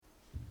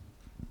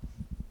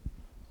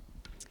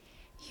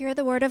Hear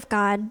the word of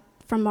God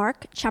from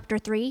Mark chapter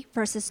 3,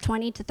 verses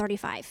 20 to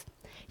 35.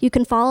 You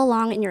can follow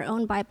along in your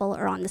own Bible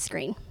or on the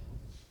screen.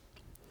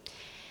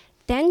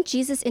 Then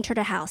Jesus entered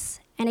a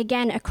house, and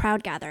again a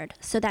crowd gathered,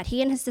 so that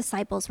he and his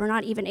disciples were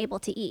not even able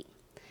to eat.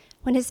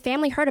 When his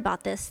family heard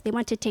about this, they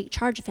went to take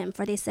charge of him,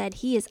 for they said,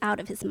 "He is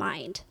out of his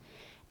mind."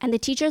 And the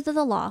teachers of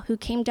the law who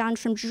came down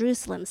from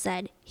Jerusalem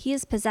said, "He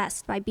is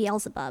possessed by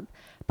Beelzebub.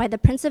 By the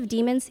prince of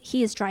demons,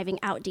 he is driving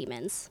out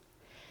demons."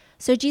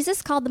 So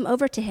Jesus called them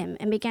over to him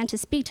and began to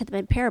speak to them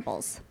in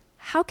parables.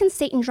 "How can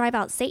Satan drive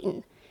out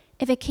Satan?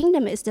 If a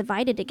kingdom is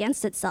divided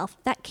against itself,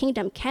 that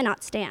kingdom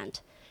cannot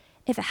stand.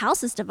 If a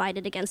house is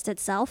divided against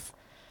itself,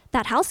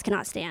 that house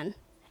cannot stand.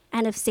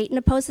 And if Satan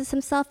opposes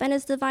himself and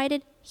is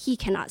divided, he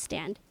cannot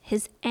stand.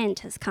 His end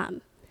has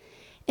come.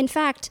 In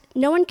fact,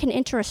 no one can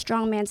enter a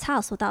strong man's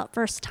house without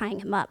first tying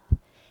him up.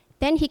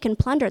 Then he can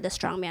plunder the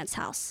strong man's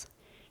house.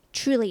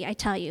 Truly, I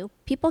tell you,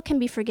 people can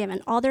be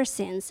forgiven all their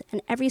sins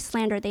and every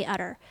slander they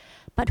utter,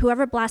 but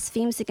whoever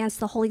blasphemes against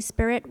the Holy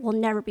Spirit will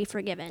never be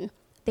forgiven.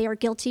 They are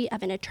guilty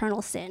of an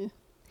eternal sin."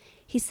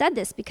 He said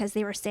this because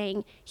they were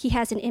saying, "He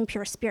has an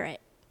impure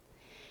spirit."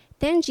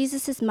 Then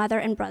Jesus' mother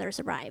and brothers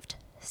arrived.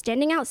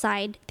 Standing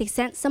outside, they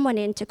sent someone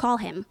in to call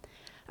him.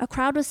 A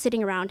crowd was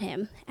sitting around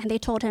him, and they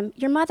told him,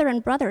 "Your mother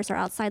and brothers are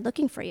outside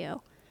looking for you."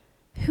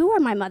 "Who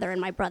are my mother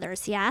and my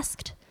brothers?" he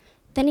asked.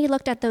 Then he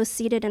looked at those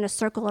seated in a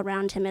circle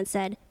around him and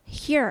said,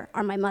 "Here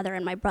are my mother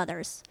and my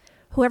brothers.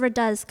 Whoever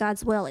does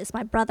God's will is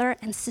my brother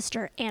and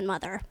sister and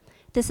mother."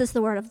 This is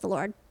the word of the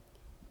Lord.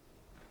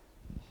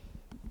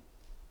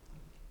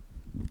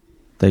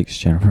 Thanks,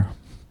 Jennifer.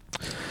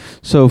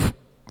 So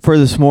for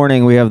this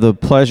morning, we have the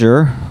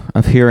pleasure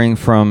of hearing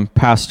from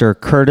Pastor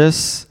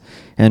Curtis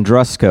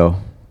Andrusko,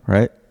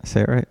 right?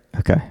 Say it right?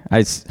 Okay.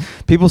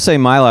 People say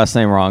my last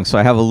name wrong, so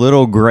I have a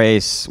little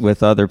grace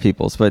with other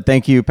people's. But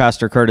thank you,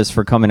 Pastor Curtis,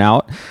 for coming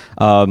out.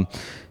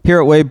 Here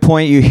at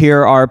Waypoint, you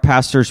hear our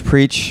pastors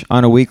preach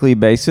on a weekly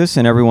basis,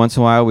 and every once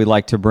in a while, we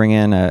like to bring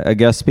in a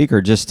guest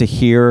speaker just to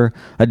hear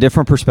a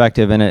different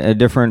perspective and a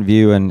different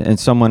view and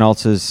someone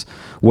else's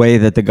way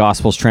that the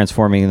gospel's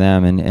transforming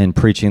them and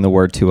preaching the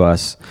word to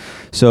us.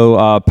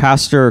 So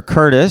Pastor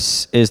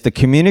Curtis is the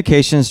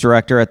communications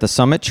director at the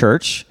Summit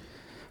Church,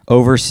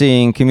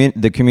 overseeing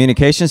the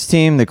communications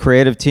team, the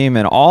creative team,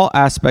 and all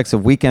aspects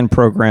of weekend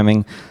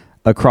programming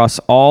across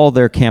all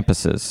their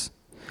campuses.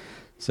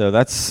 So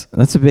that's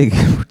a big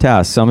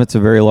task. Summit's a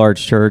very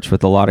large church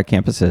with a lot of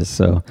campuses.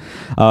 So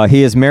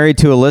he is married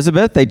to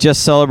Elizabeth. They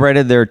just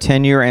celebrated their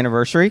 10-year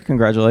anniversary.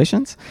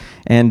 Congratulations.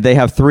 And they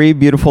have 3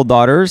 beautiful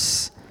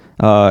daughters,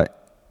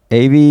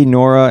 Avi,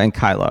 Nora, and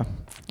Kyla.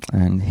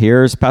 And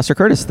here's Pastor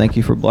Curtis. Thank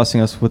you for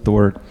blessing us with the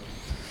word.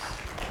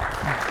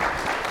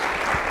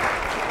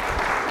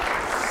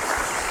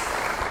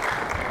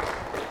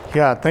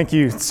 Yeah, thank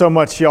you so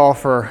much, y'all,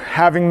 for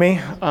having me.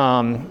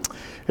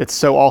 It's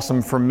so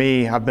awesome for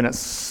me. I've been at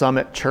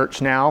Summit Church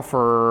now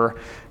for,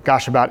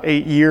 about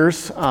 8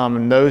 years.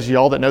 And those of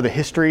y'all that know the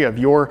history of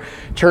your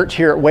church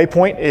here at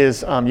Waypoint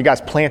is you guys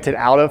planted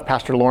out of.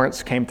 Pastor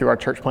Lawrence came through our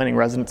church planting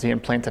residency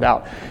and planted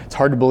out. It's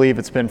hard to believe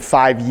it's been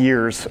 5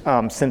 years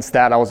since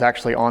that. I was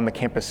actually on the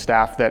campus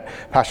staff that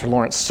Pastor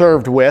Lawrence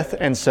served with.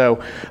 And so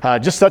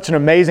just such an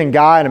amazing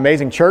guy, an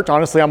amazing church.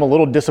 Honestly, I'm a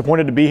little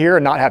disappointed to be here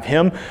and not have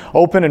him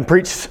open and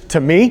preach to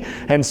me.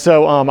 And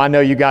so I know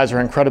you guys are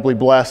incredibly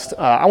blessed.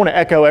 I want to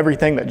echo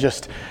everything that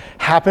just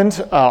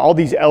happened, all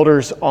these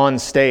elders on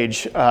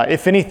stage.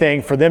 If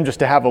anything, for them just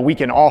to have a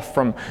weekend off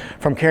from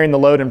carrying the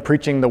load and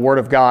preaching the Word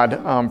of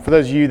God. For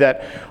those of you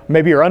that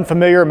maybe are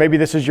unfamiliar, maybe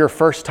this is your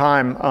first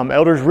time,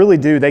 elders really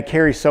do. They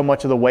carry so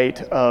much of the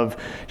weight of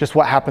just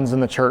what happens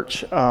in the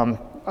church.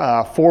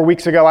 4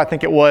 weeks ago, I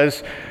think it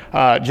was,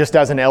 just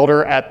as an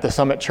elder at the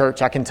Summit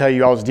Church, I can tell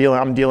you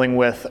I'm dealing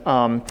with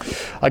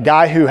a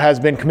guy who has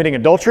been committing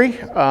adultery.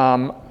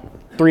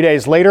 3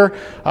 days later,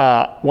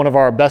 one of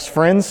our best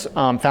friends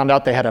found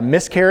out they had a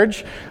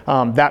miscarriage.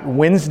 That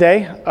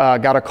Wednesday,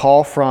 got a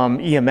call from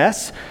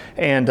EMS,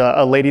 and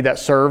a lady that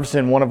serves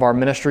in one of our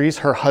ministries,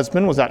 her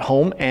husband was at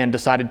home and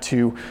decided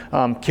to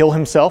kill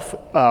himself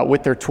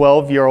with their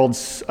 12-year-old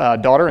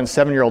daughter and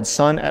 7-year-old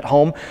son at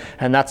home.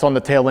 And that's on the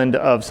tail end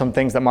of some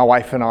things that my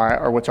wife and I,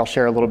 or which I'll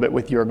share a little bit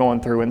with you, are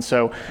going through. And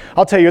so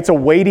I'll tell you, it's a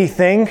weighty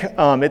thing.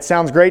 It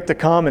sounds great to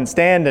come and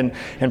stand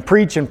and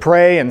preach and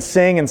pray and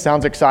sing, and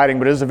sounds exciting,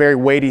 but it is a very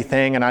weighty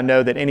thing. And I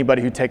know that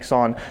anybody who takes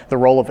on the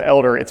role of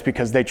elder, it's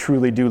because they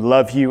truly do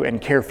love you and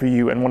care for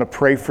you and want to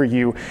pray for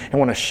you and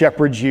want to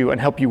shepherd you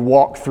and help you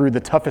walk through the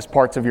toughest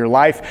parts of your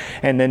life,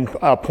 and then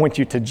point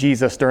you to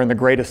Jesus during the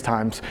greatest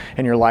times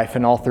in your life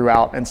and all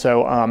throughout. And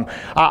so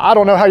I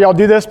don't know how y'all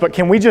do this, but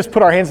can we just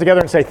put our hands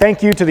together and say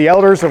thank you to the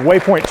elders of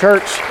Waypoint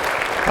Church?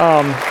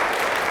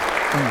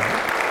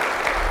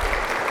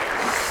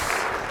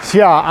 So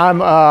yeah,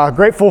 I'm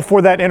grateful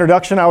for that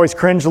introduction. I always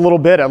cringe a little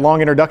bit at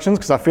long introductions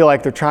because I feel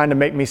like they're trying to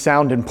make me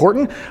sound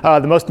important.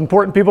 The most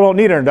important people don't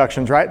need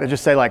introductions, right? They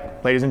just say,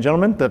 like, ladies and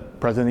gentlemen, the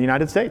President of the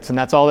United States, and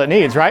that's all it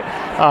needs, right?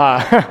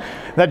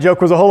 That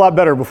joke was a whole lot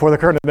better before the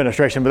current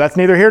administration, but that's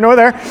neither here nor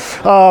there.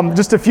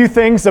 Just a few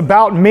things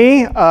about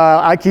me.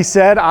 Like he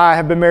said, I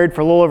have been married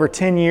for a little over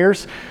 10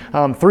 years.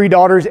 3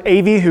 daughters,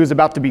 Avi, who's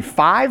about to be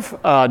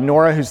 5,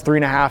 Nora, who's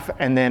 3.5,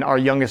 and then our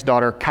youngest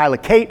daughter, Kyla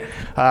Kate.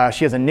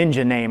 She has a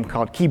ninja name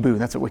called Kibu.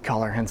 That's what we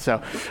call her. And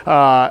so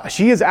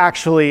she is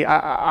actually...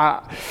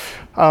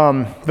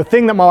 the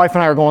thing that my wife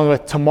and I are going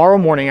with tomorrow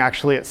morning,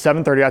 actually at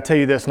 7:30, I tell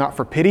you this not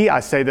for pity, I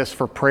say this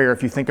for prayer.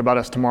 If you think about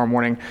us tomorrow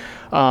morning,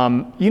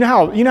 you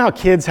know how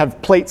kids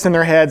have plates in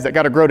their heads that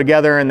got to grow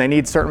together and they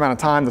need a certain amount of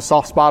time, the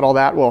soft spot, all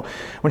that. Well,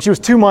 when she was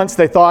 2 months,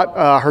 they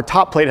thought her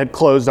top plate had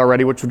closed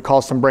already, which would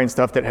cause some brain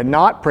stuff that had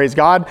not. Praise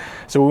God.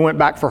 So we went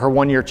back for her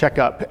 1-year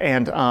checkup,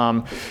 and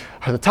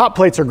the top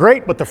plates are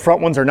great, but the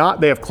front ones are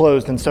not. They have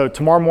closed. And so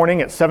tomorrow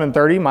morning at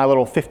 7:30, my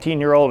little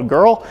 15-year-old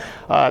girl,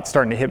 it's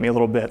starting to hit me a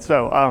little bit.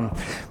 So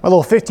my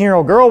little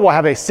 15-year-old girl will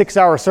have a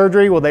 6-hour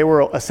surgery where they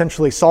will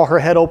essentially saw her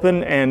head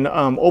open and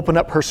open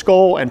up her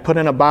skull and put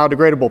in a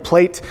biodegradable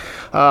plate.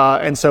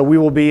 And so we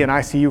will be in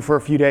ICU for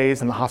a few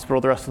days, in the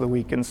hospital the rest of the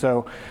week. And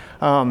so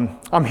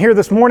I'm here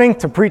this morning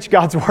to preach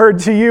God's word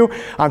to you.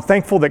 I'm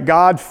thankful that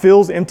God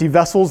fills empty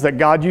vessels, that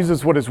God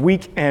uses what is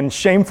weak and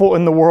shameful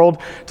in the world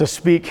to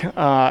speak.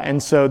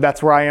 And so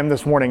that's where I am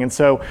this morning. And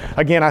so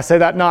again, I say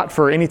that not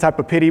for any type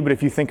of pity, but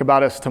if you think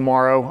about us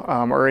tomorrow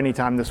or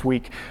anytime this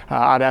week,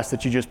 I'd ask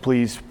that you just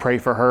please pray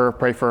for her,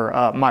 pray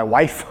for my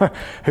wife,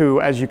 who,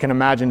 as you can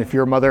imagine, if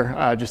you're a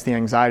mother, just the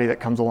anxiety that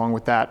comes along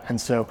with that.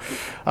 And so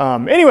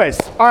anyways,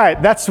 all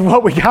right, that's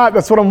what we got.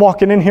 That's what I'm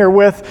walking in here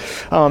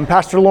with.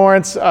 Pastor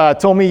Lawrence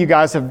told me you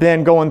guys have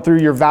been going through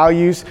your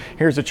values.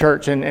 Here's a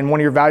church, and one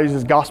of your values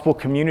is gospel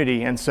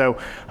community. And so,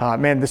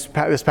 man, this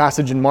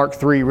passage in Mark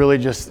 3 really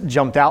just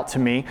jumped out to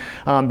me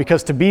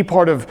because to be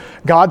part of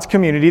God's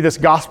community, this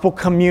gospel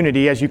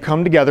community, as you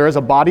come together as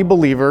a body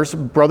believers,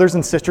 brothers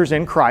and sisters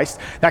in Christ,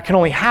 that can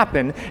only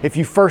happen if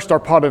you first are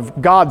part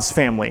of God's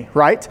family,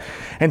 right?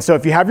 And so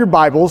if you have your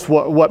Bibles,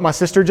 what my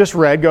sister just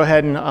read, go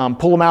ahead and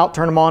pull them out,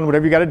 turn them on,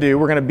 whatever you got to do.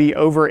 We're going to be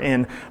over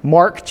in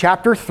Mark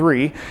chapter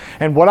 3.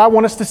 And what I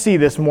want us to see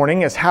this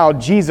morning is how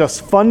Jesus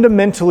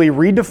fundamentally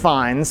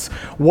redefines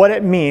what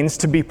it means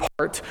to be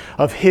part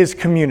of his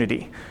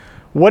community,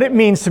 what it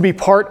means to be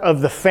part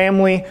of the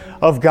family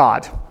of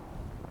God.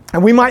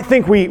 And we might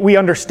think we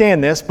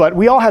understand this, but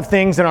we all have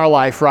things in our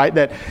life, right,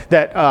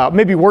 that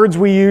maybe words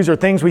we use or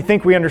things we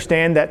think we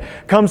understand that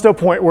comes to a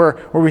point where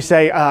we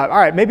say, all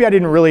right, maybe I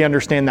didn't really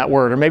understand that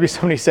word. Or maybe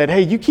somebody said,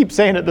 hey, you keep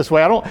saying it this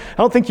way. I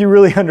don't think you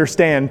really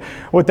understand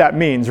what that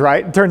means,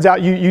 right? It turns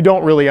out you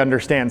don't really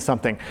understand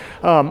something.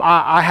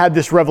 I had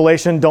this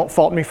revelation, don't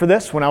fault me for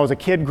this. When I was a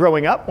kid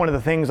growing up, one of the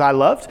things I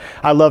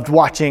loved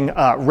watching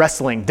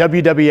wrestling,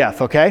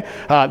 WWF, okay?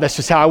 That's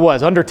just how I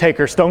was.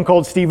 Undertaker, Stone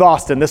Cold Steve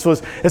Austin. This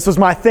was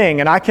my thing.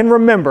 And I can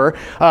remember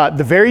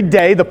the very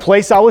day, the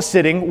place I was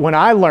sitting when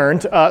I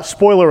learned,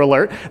 spoiler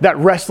alert, that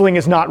wrestling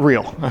is not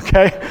real,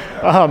 okay?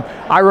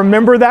 I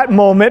remember that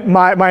moment.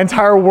 My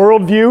entire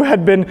worldview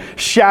had been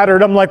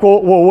shattered. I'm like,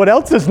 well, what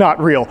else is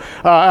not real?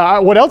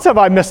 What else have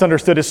I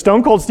misunderstood? Is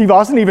Stone Cold Steve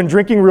Austin even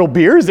drinking real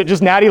beer? Is it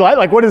just Natty Light?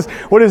 Like, what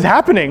is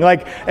happening?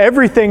 Like,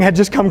 everything had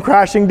just come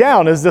crashing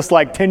down as this,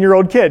 like,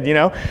 10-year-old kid, you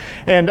know?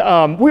 And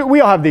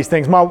we all have these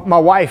things. My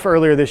wife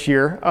earlier this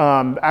year,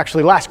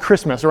 actually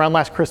around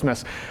last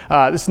Christmas,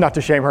 this is not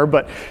to shame her,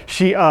 but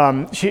she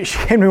came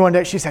to me one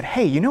day. She said,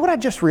 hey, you know what I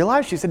just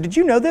realized? She said, did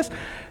you know this?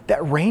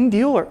 That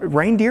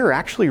reindeer are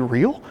actually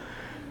real?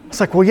 It's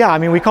like, well, yeah, I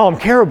mean, we call them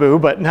caribou,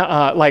 but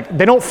like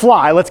they don't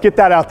fly. Let's get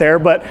that out there.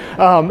 But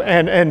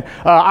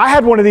I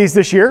had one of these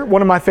this year,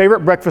 one of my favorite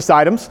breakfast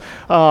items.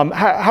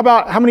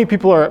 How many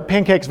people are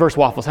pancakes versus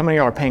waffles? How many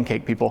are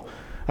pancake people?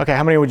 Okay,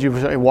 how many would you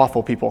say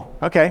waffle people?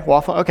 Okay,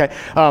 waffle, okay.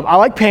 I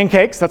like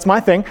pancakes, that's my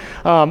thing.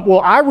 Well,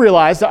 I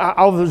realized,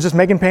 I was just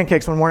making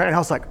pancakes one morning and I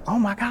was like, oh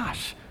my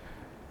gosh,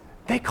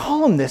 they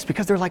call them this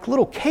because they're like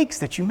little cakes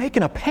that you make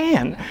in a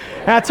pan.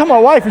 And I tell my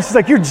wife, and she's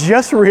like, you're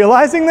just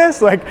realizing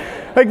this? Like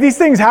these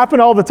things happen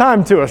all the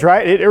time to us,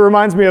 right? It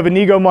reminds me of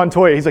Inigo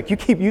Montoya. He's like, you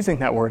keep using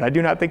that word. I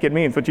do not think it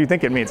means what you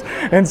think it means.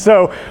 And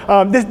so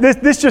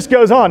this just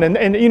goes on.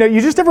 And you know,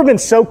 you just ever been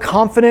so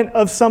confident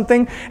of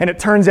something and it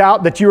turns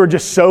out that you are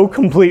just so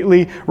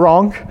completely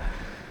wrong?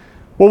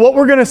 Well, what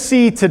we're going to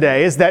see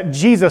today is that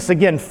Jesus,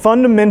 again,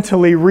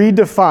 fundamentally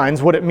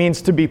redefines what it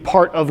means to be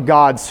part of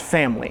God's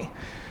family.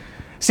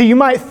 See, you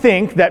might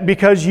think that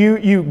because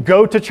you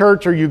go to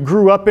church or you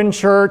grew up in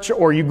church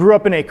or you grew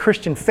up in a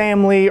Christian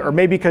family or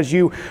maybe because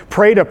you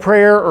prayed a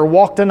prayer or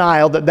walked an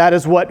aisle that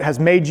is what has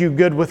made you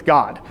good with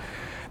God,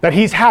 that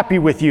he's happy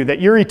with you,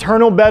 that your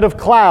eternal bed of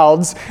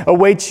clouds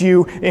awaits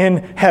you in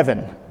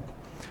heaven.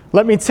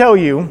 Let me tell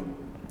you,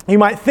 you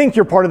might think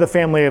you're part of the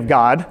family of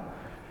God,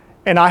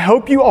 and I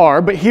hope you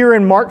are, but here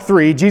in Mark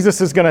 3, Jesus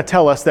is going to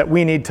tell us that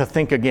we need to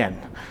think again.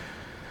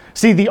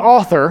 See, the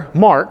author,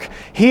 Mark,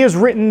 he has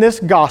written this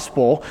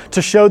gospel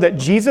to show that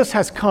Jesus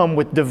has come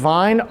with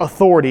divine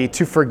authority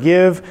to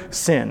forgive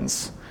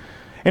sins.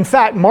 In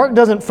fact, Mark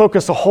doesn't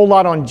focus a whole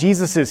lot on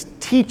Jesus'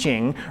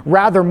 teaching.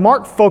 Rather,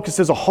 Mark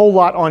focuses a whole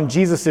lot on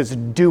Jesus'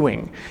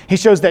 doing. He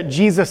shows that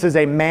Jesus is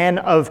a man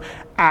of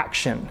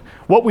action.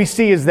 What we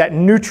see is that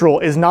neutral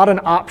is not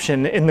an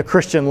option in the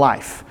Christian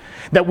life.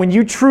 That when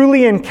you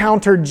truly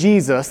encounter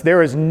Jesus,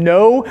 there is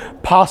no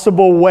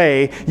possible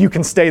way you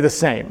can stay the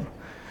same.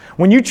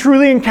 When you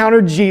truly encounter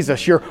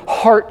Jesus, your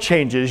heart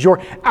changes,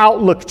 your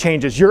outlook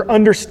changes, your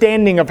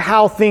understanding of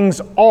how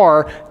things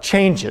are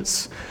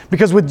changes.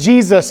 Because with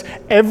Jesus,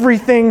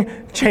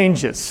 everything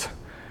changes.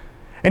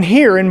 And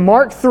here in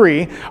Mark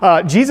 3,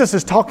 Jesus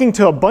is talking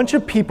to a bunch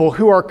of people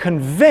who are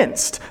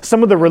convinced,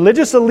 some of the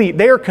religious elite,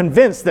 they are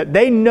convinced that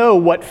they know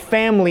what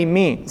family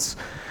means.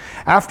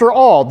 After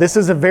all, this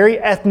is a very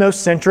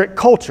ethnocentric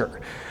culture.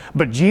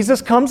 But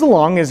Jesus comes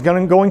along and is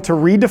going to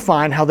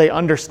redefine how they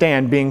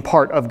understand being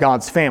part of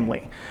God's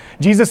family.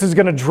 Jesus is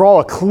going to draw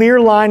a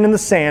clear line in the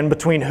sand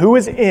between who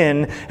is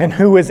in and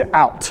who is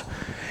out.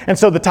 And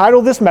so the title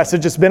of this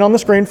message, it's been on the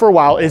screen for a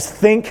while, is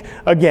Think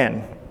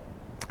Again.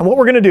 And what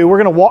we're going to do,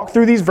 we're going to walk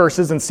through these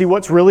verses and see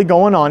what's really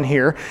going on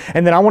here.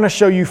 And then I want to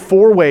show you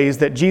 4 ways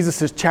that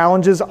Jesus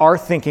challenges our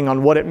thinking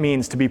on what it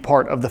means to be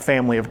part of the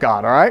family of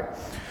God, all right?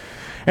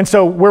 And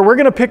so where we're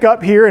going to pick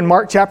up here in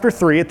Mark chapter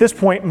 3, at this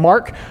point,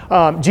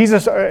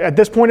 Jesus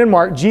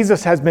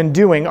has been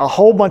doing a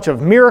whole bunch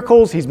of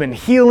miracles. He's been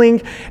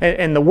healing.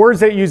 And the words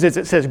that it uses,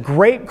 it says,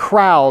 great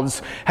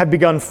crowds have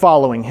begun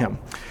following him.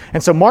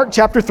 And so Mark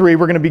chapter 3,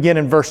 we're going to begin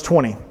in verse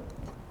 20.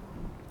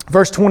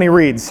 Verse 20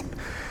 reads,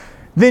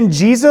 Then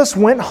Jesus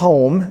went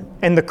home,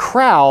 and the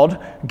crowd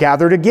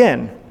gathered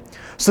again,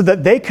 so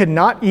that they could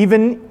not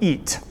even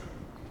eat.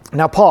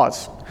 Now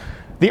pause.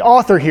 The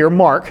author here,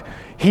 Mark,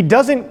 he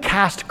doesn't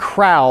cast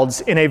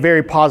crowds in a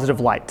very positive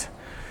light.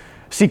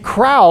 See,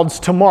 crowds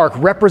to Mark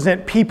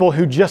represent people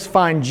who just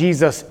find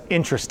Jesus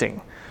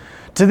interesting.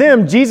 To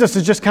them, Jesus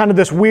is just kind of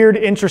this weird,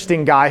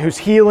 interesting guy who's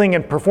healing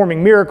and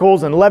performing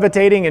miracles and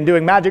levitating and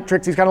doing magic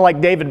tricks. He's kind of like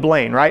David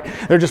Blaine, right?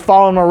 They're just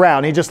following him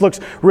around. He just looks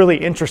really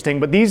interesting.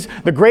 But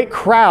the great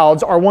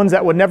crowds are ones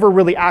that would never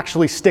really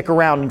actually stick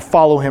around and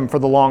follow him for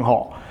the long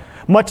haul,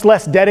 much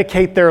less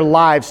dedicate their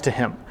lives to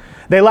him.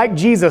 They like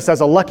Jesus as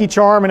a lucky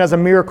charm and as a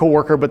miracle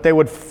worker, but they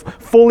would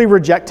fully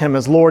reject him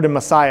as Lord and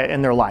Messiah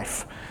in their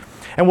life.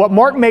 And what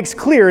Mark makes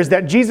clear is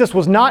that Jesus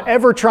was not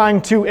ever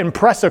trying to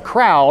impress a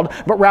crowd,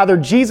 but rather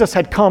Jesus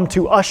had come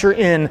to usher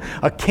in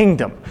a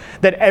kingdom.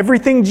 That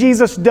everything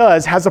Jesus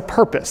does has a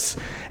purpose.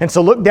 And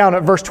so look down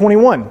at verse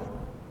 21.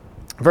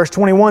 Verse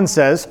 21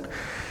 says,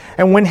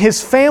 And when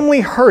his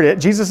family heard it,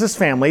 Jesus'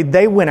 family,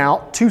 they went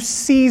out to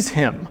seize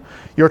him.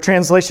 Your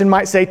translation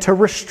might say to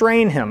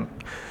restrain him.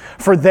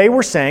 For they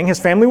were saying, his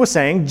family was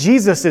saying,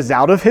 Jesus is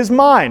out of his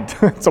mind.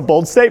 It's a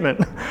bold statement.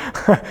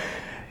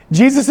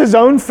 Jesus'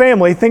 own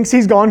family thinks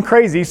he's gone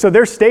crazy, so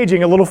they're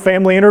staging a little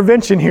family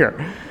intervention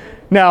here.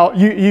 Now,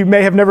 you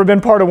may have never been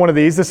part of one of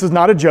these. This is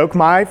not a joke.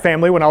 My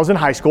family, when I was in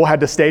high school, had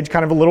to stage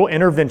kind of a little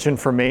intervention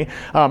for me.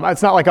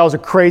 It's not like I was a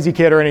crazy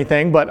kid or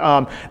anything,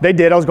 but they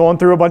did. I was going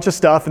through a bunch of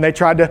stuff, and they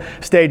tried to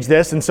stage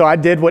this. And so I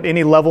did what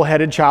any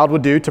level-headed child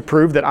would do to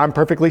prove that I'm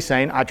perfectly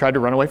sane. I tried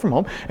to run away from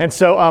home. And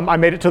so I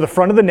made it to the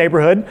front of the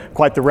neighborhood.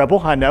 Quite the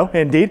rebel, I know,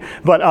 indeed.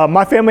 But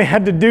my family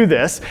had to do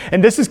this.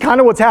 And this is kind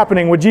of what's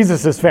happening with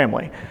Jesus'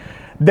 family.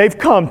 They've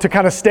come to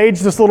kind of stage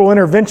this little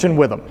intervention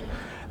with him.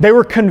 They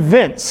were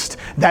convinced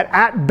that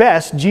at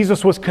best,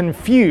 Jesus was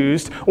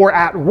confused, or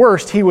at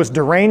worst, he was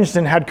deranged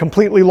and had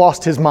completely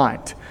lost his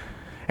mind.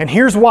 And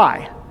here's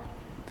why.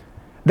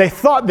 They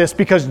thought this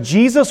because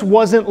Jesus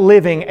wasn't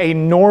living a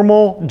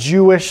normal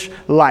Jewish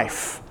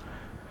life.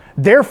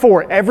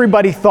 Therefore,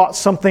 everybody thought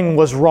something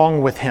was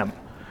wrong with him.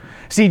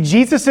 See,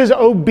 Jesus'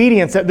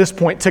 obedience at this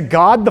point to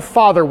God the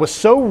Father was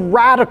so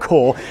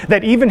radical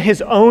that even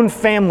his own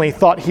family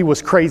thought he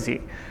was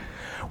crazy.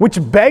 Which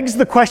begs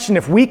the question,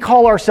 if we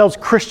call ourselves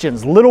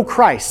Christians, little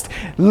Christ,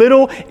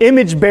 little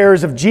image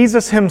bearers of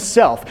Jesus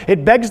himself,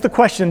 it begs the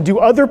question, do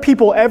other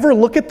people ever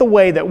look at the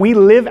way that we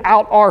live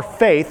out our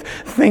faith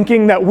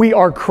thinking that we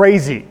are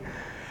crazy?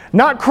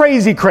 Not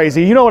crazy,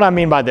 you know what I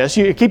mean by this.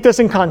 You keep this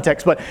in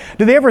context, but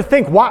do they ever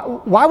think,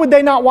 why would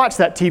they not watch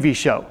that TV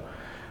show?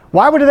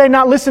 Why would they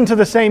not listen to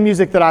the same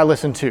music that I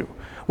listen to?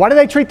 Why do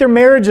they treat their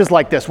marriages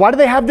like this? Why do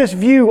they have this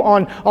view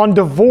on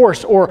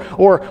divorce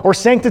or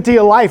sanctity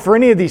of life or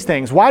any of these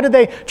things? Why do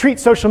they treat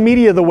social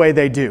media the way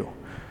they do?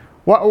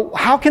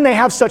 How can they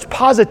have such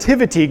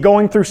positivity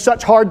going through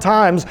such hard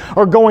times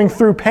or going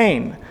through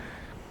pain?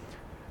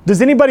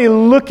 Does anybody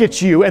look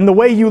at you and the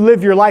way you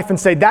live your life and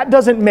say, that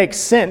doesn't make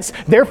sense,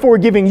 therefore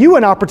giving you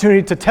an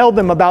opportunity to tell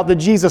them about the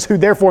Jesus who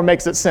therefore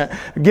makes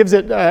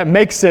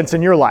sense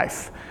in your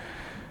life?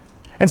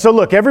 And so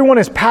look, everyone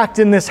is packed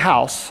in this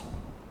house.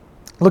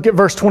 Look at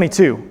verse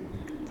 22.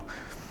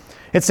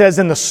 It says,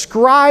 And the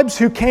scribes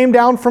who came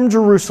down from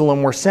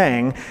Jerusalem were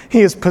saying,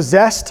 He is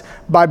possessed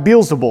by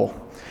Beelzebul,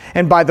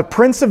 and by the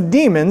prince of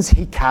demons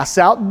he casts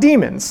out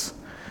demons.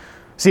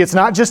 See, it's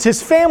not just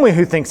his family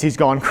who thinks he's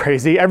gone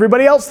crazy.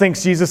 Everybody else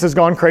thinks Jesus has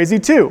gone crazy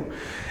too.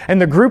 And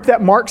the group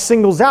that Mark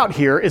singles out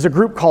here is a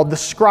group called the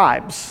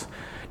scribes.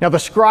 Now, the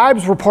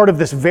scribes were part of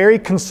this very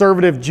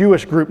conservative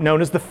Jewish group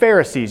known as the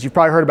Pharisees. You've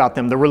probably heard about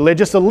them, the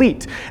religious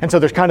elite. And so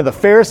there's kind of the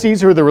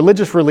Pharisees who are the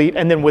religious elite,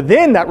 and then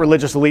within that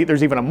religious elite,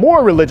 there's even a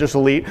more religious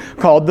elite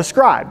called the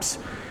scribes.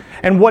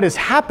 And what is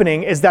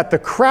happening is that the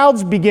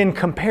crowds begin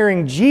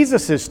comparing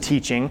Jesus'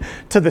 teaching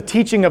to the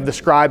teaching of the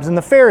scribes and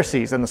the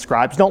Pharisees, and the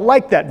scribes don't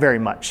like that very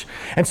much.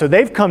 And so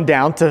they've come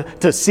down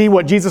to see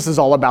what Jesus is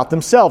all about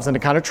themselves and to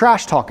kind of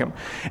trash talk him.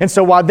 And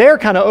so while they're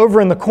kind of over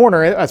in the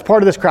corner as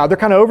part of this crowd, they're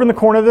kind of over in the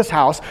corner of this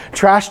house,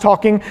 trash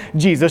talking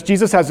Jesus.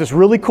 Jesus has this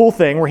really cool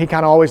thing where he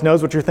kind of always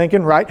knows what you're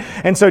thinking, right?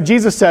 And so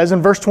Jesus says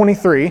in verse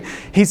 23,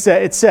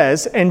 it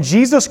says, "And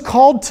Jesus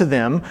called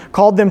them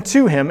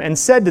to him and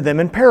said to them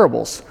in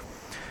parables."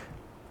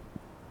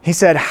 He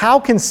said, "How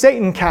can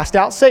Satan cast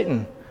out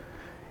Satan?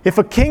 If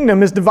a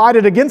kingdom is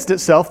divided against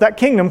itself, that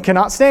kingdom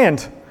cannot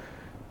stand."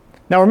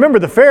 Now remember,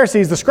 the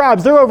Pharisees, the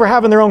scribes, they're over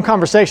having their own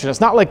conversation. It's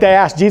not like they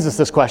asked Jesus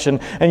this question,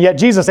 and yet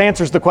Jesus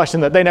answers the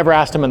question that they never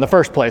asked him in the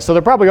first place. So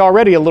they're probably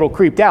already a little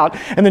creeped out.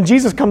 And then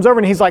Jesus comes over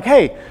and he's like,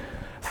 "Hey,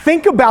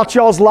 think about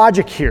y'all's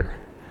logic here.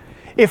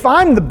 If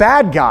I'm the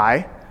bad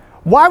guy,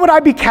 why would I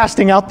be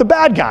casting out the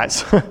bad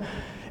guys?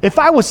 If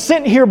I was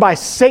sent here by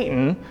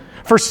Satan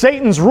for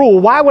Satan's rule,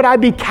 why would I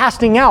be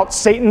casting out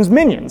Satan's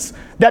minions?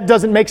 That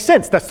doesn't make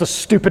sense. That's the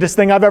stupidest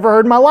thing I've ever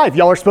heard in my life.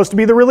 Y'all are supposed to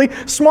be the really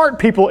smart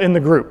people in the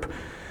group."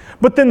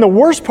 But then the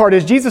worst part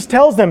is Jesus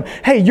tells them,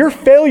 hey, your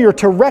failure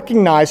to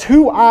recognize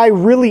who I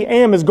really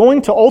am is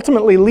going to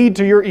ultimately lead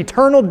to your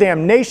eternal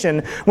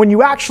damnation when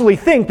you actually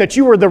think that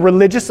you are the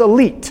religious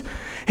elite.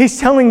 He's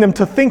telling them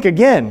to think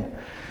again.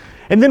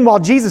 And then while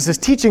Jesus is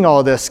teaching all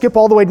of this, skip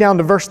all the way down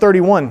to verse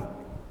 31.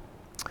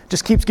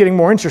 Just keeps getting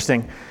more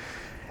interesting.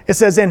 It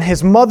says, "And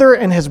his mother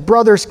and his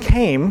brothers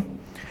came,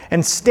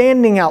 and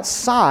standing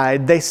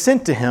outside, they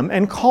sent to him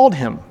and called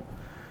him."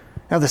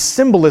 Now the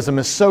symbolism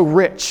is so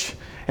rich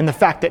in the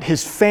fact that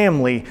his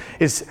family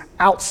is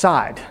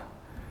outside.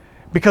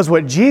 Because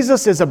what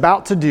Jesus is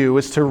about to do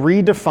is to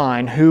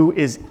redefine who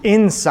is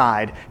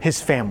inside his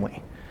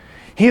family.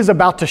 He is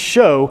about to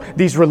show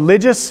these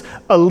religious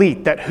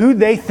elite that who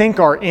they think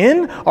are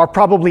in are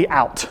probably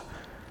out.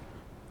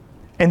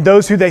 And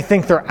those who they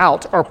think they're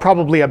out are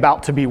probably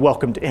about to be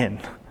welcomed in.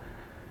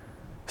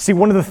 See,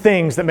 one of the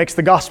things that makes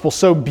the gospel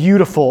so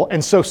beautiful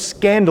and so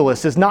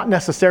scandalous is not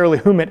necessarily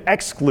whom it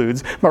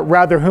excludes, but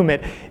rather whom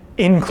it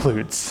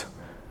includes.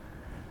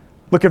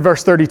 Look at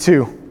verse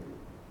 32.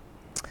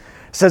 It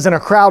says, "And a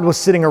crowd was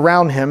sitting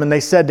around him, and they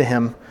said to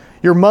him,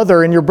 'Your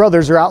mother and your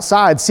brothers are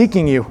outside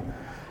seeking you.'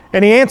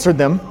 And he answered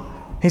them.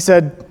 He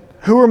said,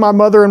 'Who are my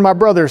mother and my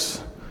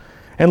brothers?'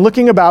 And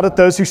looking about at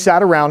those who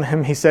sat around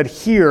him, he said,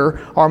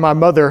 'Here are my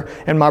mother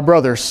and my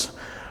brothers.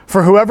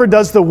 For whoever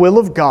does the will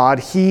of God,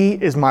 he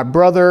is my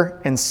brother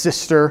and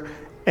sister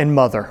and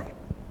mother.'"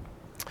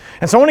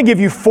 And so I want to give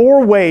you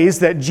 4 ways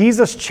that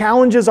Jesus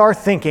challenges our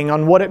thinking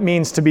on what it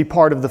means to be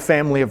part of the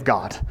family of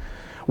God.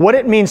 What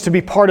it means to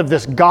be part of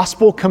this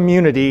gospel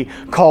community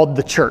called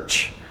the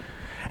church.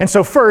 And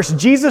so first,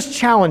 Jesus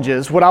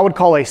challenges what I would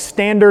call a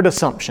standard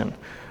assumption.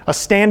 A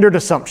standard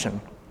assumption.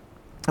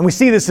 And we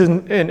see this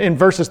in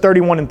verses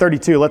 31 and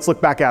 32. Let's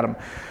look back at them.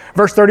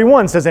 Verse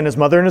 31 says, "And his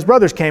mother and his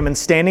brothers came, and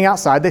standing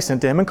outside, they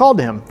sent to him and called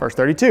to him." Verse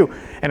 32,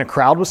 "And a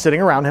crowd was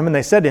sitting around him, and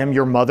they said to him,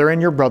 'Your mother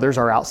and your brothers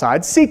are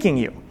outside seeking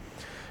you.'"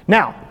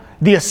 Now,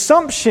 the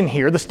assumption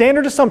here, the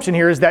standard assumption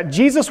here is that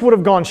Jesus would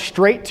have gone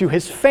straight to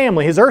his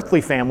family, his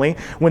earthly family,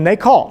 when they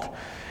called.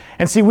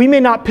 And see, we may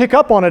not pick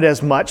up on it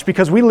as much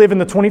because we live in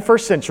the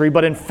 21st century,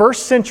 but in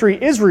first century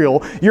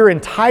Israel, your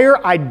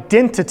entire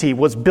identity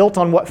was built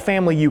on what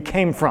family you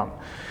came from.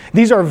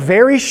 These are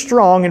very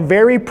strong and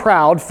very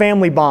proud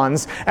family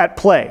bonds at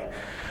play.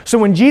 So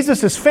when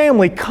Jesus'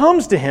 family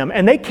comes to him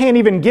and they can't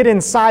even get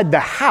inside the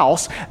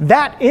house,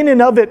 that in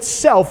and of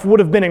itself would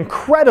have been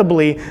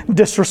incredibly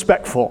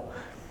disrespectful.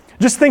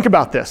 Just think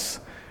about this.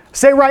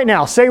 Say right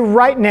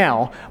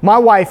now, my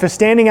wife is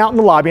standing out in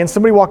the lobby and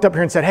somebody walked up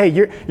here and said,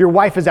 "Hey, your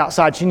wife is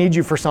outside. She needs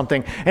you for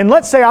something." And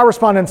let's say I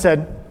responded and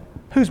said,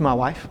 "Who's my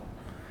wife?"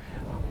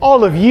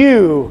 "All of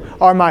you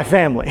are my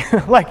family."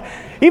 Like,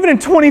 even in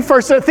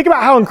 21st century, think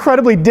about how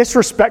incredibly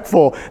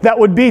disrespectful that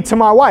would be to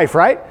my wife,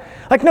 right?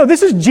 Like, no,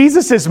 this is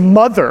Jesus's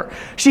mother.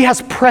 She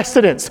has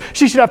precedence.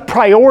 She should have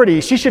priority.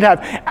 She should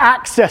have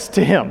access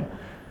to him.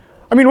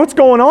 I mean, what's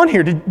going on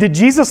here? Did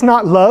Jesus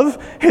not love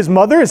his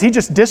mother? Is he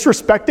just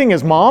disrespecting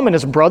his mom and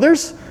his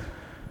brothers?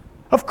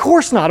 Of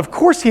course not. Of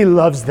course he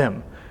loves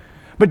them.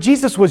 But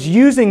Jesus was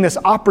using this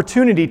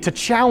opportunity to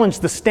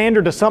challenge the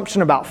standard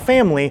assumption about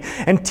family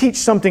and teach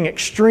something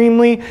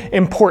extremely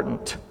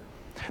important.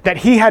 That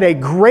he had a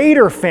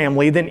greater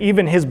family than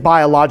even his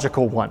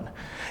biological one.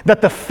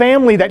 That the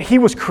family that he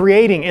was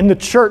creating in the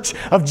church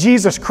of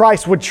Jesus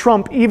Christ would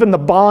trump even the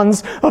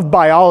bonds of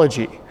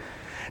biology.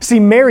 See,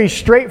 Mary's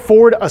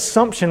straightforward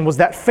assumption was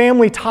that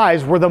family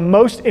ties were the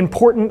most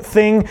important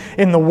thing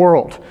in the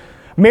world.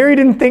 Mary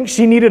didn't think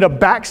she needed a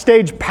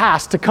backstage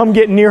pass to come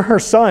get near her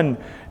son.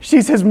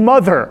 She's his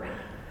mother.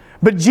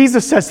 But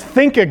Jesus says,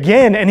 think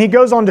again, and he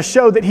goes on to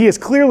show that he is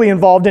clearly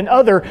involved in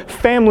other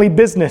family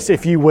business,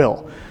 if you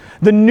will.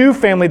 the new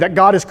family that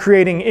God is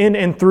creating in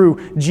and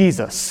through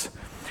Jesus.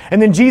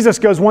 And then Jesus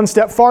goes one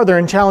step farther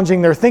in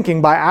challenging their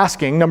thinking by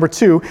asking, number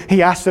 2,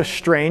 he asks a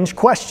strange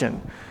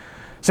question.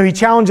 So he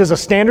challenges a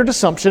standard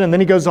assumption, and then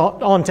he goes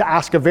on to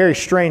ask a very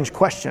strange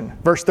question.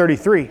 Verse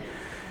 33,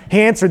 he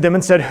answered them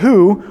and said,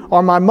 "Who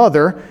are my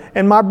mother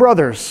and my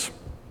brothers?"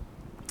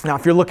 Now,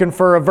 if you're looking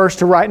for a verse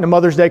to write in a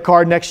Mother's Day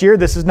card next year,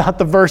 this is not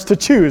the verse to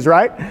choose,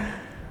 right?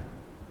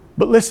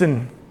 But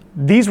listen,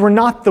 these were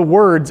not the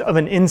words of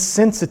an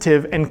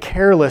insensitive and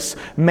careless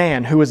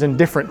man who was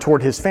indifferent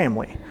toward his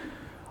family.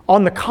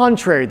 On the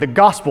contrary, the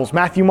Gospels,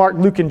 Matthew, Mark,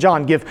 Luke, and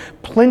John, give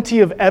plenty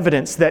of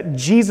evidence that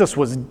Jesus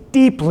was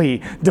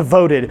deeply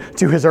devoted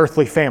to his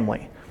earthly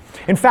family.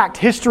 In fact,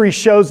 history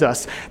shows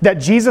us that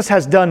Jesus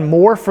has done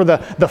more for the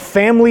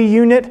family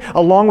unit,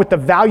 along with the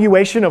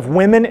valuation of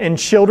women and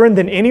children,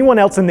 than anyone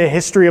else in the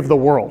history of the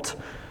world.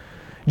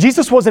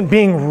 Jesus wasn't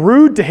being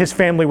rude to his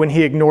family when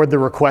he ignored the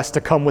request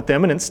to come with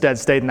them and instead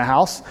stayed in the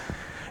house.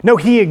 No,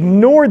 he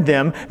ignored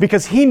them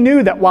because he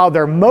knew that while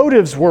their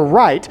motives were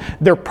right,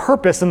 their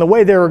purpose and the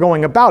way they were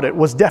going about it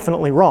was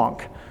definitely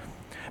wrong.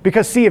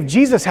 Because see, if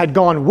Jesus had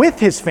gone with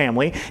his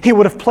family, he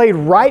would have played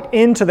right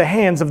into the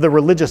hands of the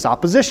religious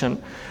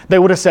opposition. They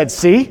would have said,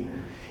 "See,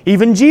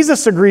 even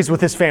Jesus agrees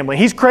with his family.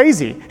 He's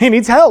crazy. He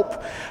needs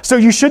help. So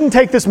you shouldn't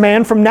take this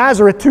man from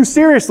Nazareth too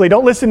seriously.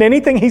 Don't listen to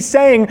anything he's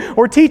saying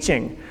or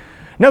teaching."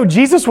 No,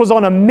 Jesus was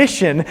on a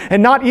mission,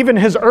 and not even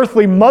his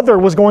earthly mother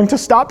was going to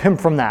stop him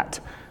from that.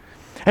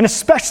 And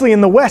especially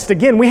in the West,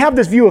 again, we have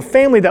this view of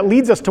family that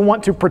leads us to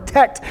want to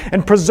protect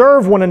and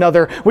preserve one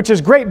another, which is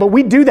great, but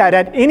we do that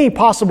at any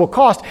possible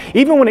cost,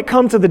 even when it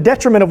comes to the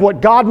detriment of what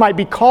God might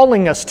be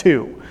calling us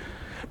to.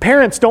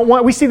 Parents don't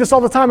want, we see this all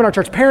the time in our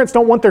church, parents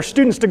don't want their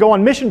students to go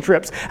on mission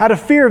trips out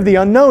of fear of the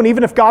unknown,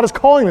 even if God is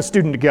calling the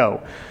student to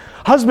go.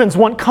 Husbands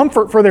want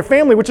comfort for their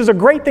family, which is a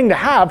great thing to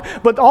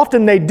have, but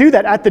often they do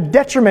that at the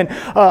detriment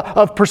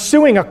of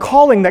pursuing a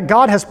calling that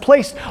God has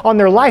placed on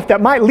their life that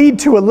might lead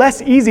to a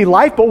less easy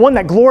life, but one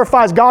that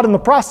glorifies God in the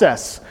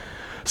process.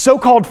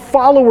 So-called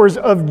followers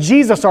of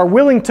Jesus are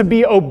willing to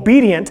be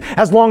obedient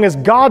as long as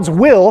God's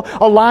will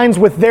aligns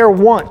with their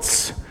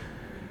wants.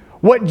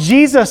 What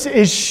Jesus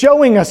is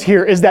showing us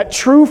here is that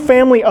true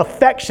family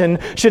affection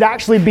should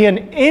actually be an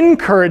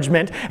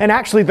encouragement and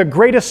actually the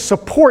greatest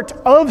support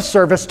of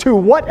service to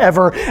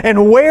whatever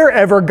and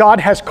wherever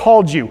God has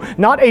called you,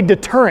 not a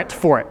deterrent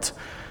for it.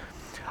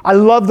 I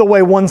love the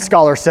way one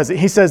scholar says it.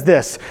 He says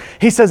this.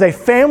 He says, "A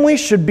family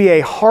should be a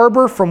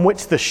harbor from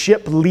which the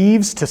ship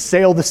leaves to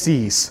sail the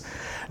seas,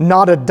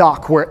 not a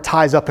dock where it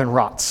ties up and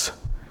rots."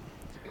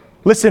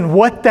 Listen,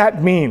 what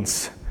that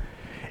means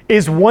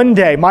is one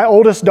day, my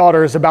oldest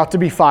daughter is about to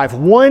be 5.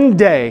 One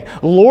day,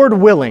 Lord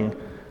willing,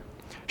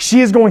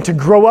 she is going to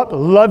grow up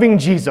loving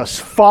Jesus,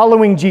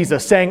 following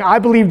Jesus, saying, "I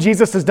believe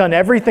Jesus has done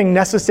everything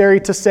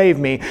necessary to save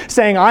me,"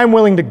 saying, "I'm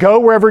willing to go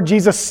wherever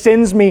Jesus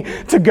sends me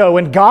to go."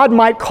 And God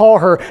might call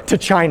her to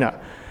China.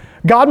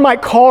 God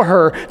might call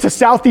her to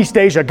Southeast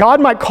Asia. God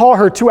might call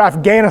her to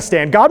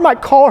Afghanistan. God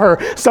might call her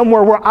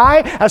somewhere where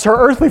I, as her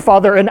earthly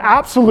father, am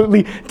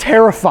absolutely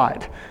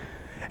terrified.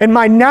 And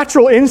my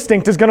natural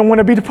instinct is going to want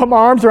to be to put my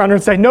arms around her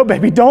and say, "No,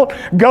 baby, don't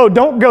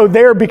go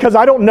there because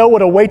I don't know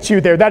what awaits you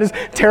there. That is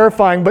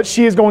terrifying." But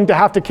she is going to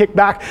have to kick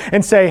back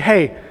and say,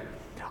 "Hey,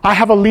 I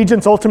have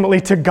allegiance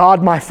ultimately to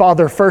God, my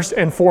Father, first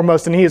and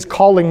foremost, and He is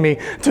calling me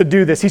to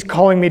do this. He's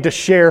calling me to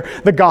share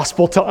the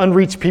gospel to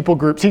unreached people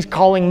groups. He's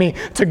calling me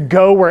to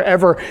go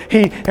wherever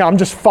I'm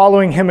just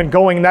following Him and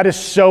going. And that is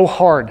so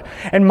hard.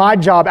 And my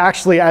job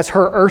actually as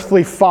her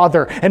earthly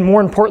father, and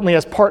more importantly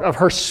as part of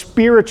her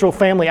spiritual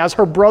family, as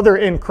her brother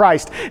in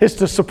Christ, is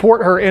to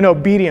support her in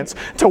obedience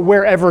to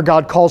wherever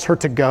God calls her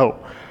to go.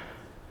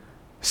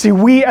 See,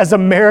 we as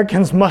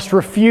Americans must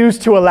refuse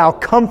to allow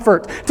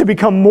comfort to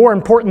become more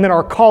important than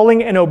our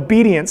calling and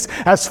obedience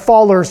as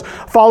followers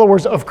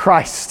of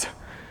Christ.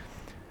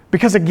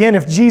 Because again,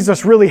 if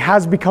Jesus really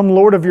has become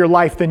Lord of your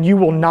life, then you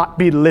will not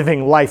be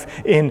living life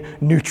in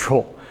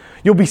neutral.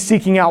 You'll be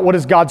seeking out what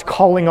is God's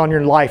calling on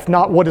your life,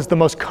 not what is the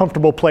most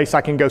comfortable place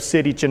I can go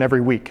sit each and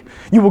every week.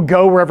 You will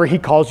go wherever He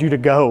calls you to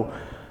go.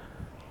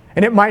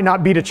 And it might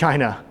not be to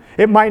China.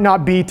 It might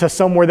not be to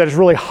somewhere that is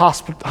really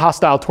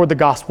hostile toward the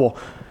gospel.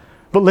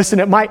 But listen,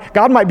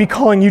 God might be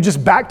calling you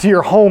just back to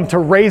your home to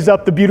raise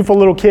up the beautiful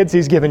little kids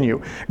He's given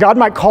you. God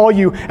might call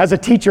you as a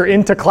teacher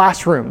into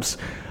classrooms.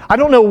 I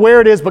don't know where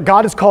it is, but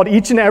God has called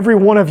each and every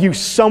one of you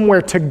somewhere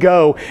to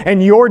go.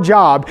 And your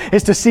job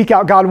is to seek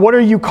out, God, what are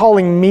you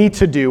calling me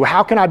to do?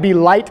 How can I be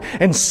light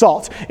and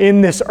salt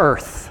in this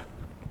earth?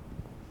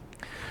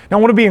 Now,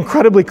 I want to be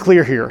incredibly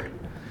clear here.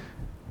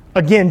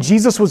 Again,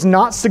 Jesus was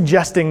not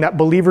suggesting that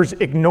believers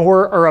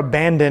ignore or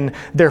abandon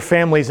their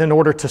families in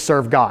order to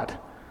serve God.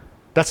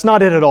 That's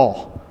not it at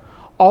all.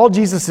 All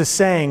Jesus is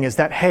saying is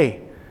that,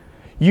 hey,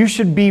 you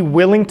should be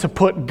willing to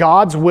put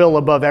God's will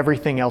above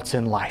everything else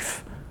in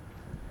life.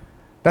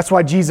 That's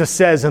why Jesus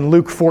says in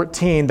Luke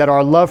 14 that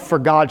our love for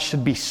God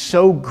should be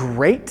so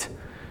great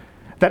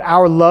that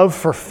our love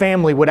for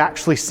family would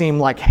actually seem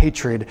like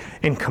hatred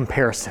in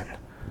comparison.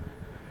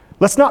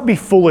 Let's not be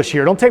foolish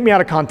here. Don't take me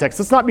out of context.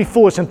 Let's not be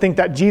foolish and think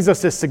that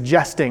Jesus is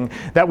suggesting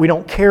that we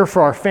don't care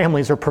for our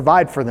families or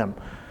provide for them.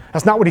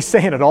 That's not what he's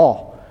saying at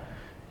all.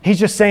 He's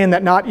just saying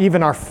that not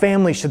even our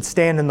family should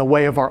stand in the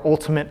way of our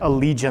ultimate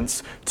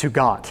allegiance to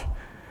God.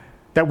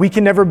 That we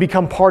can never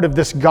become part of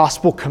this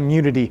gospel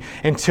community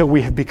until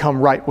we have become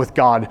right with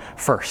God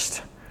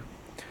first.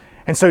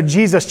 And so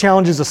Jesus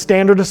challenges a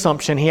standard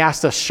assumption. He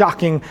asks a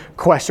shocking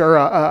question, or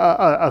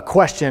a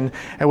question,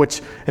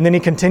 and then he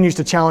continues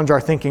to challenge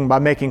our thinking by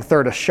making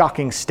third a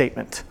shocking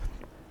statement.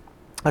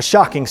 A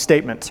shocking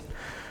statement,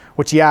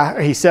 which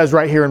he says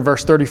right here in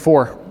verse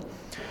 34.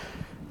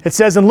 It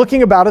says, "And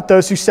looking about at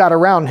those who sat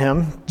around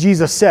him,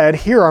 Jesus said,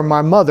 'Here are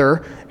my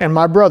mother and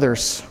my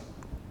brothers.'"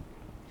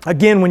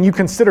 Again, when you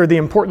consider the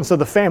importance of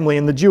the family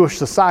in the Jewish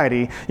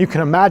society, you can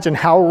imagine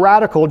how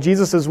radical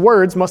Jesus'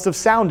 words must have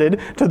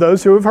sounded to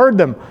those who have heard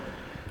them.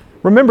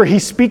 Remember,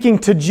 he's speaking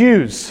to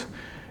Jews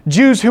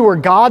who are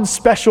God's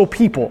special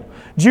people,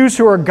 Jews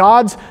who are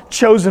God's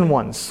chosen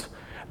ones.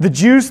 The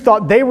Jews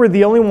thought they were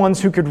the only ones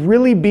who could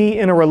really be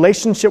in a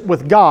relationship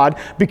with God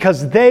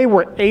because they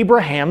were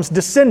Abraham's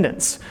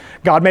descendants.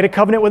 God made a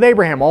covenant with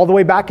Abraham all the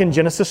way back in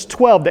Genesis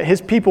 12 that his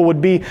people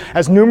would be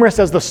as numerous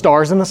as the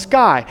stars in the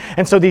sky.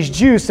 And so these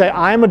Jews say,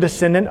 I am a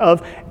descendant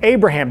of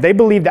Abraham. They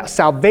believed that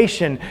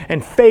salvation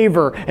and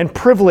favor and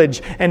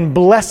privilege and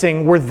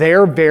blessing were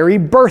their very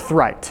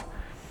birthright.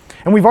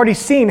 And we've already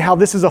seen how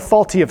this is a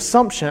faulty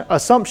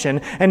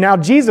assumption, and now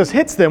Jesus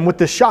hits them with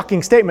this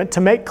shocking statement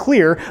to make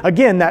clear,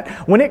 again, that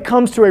when it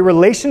comes to a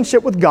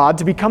relationship with God,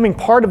 to becoming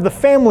part of the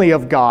family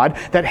of God,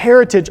 that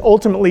heritage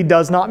ultimately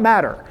does not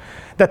matter.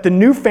 That the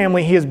new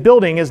family he is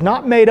building is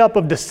not made up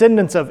of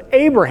descendants of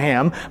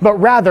Abraham, but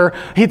rather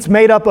it's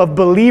made up of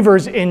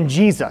believers in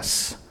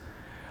Jesus.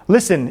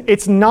 Listen,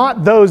 it's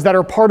not those that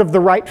are part of the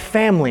right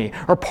family,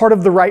 or part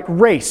of the right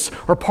race,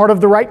 or part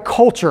of the right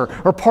culture,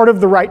 or part of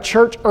the right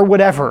church, or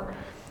whatever.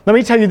 Let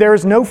me tell you, there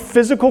is no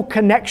physical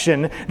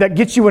connection that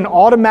gets you an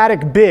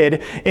automatic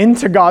bid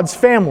into God's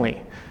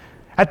family.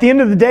 At the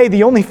end of the day,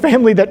 the only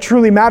family that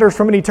truly matters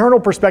from an eternal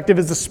perspective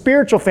is the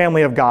spiritual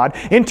family of God,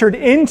 entered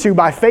into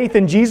by faith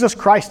in Jesus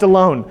Christ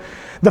alone.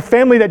 The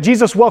family that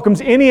Jesus welcomes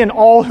any and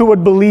all who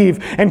would believe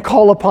and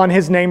call upon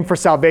his name for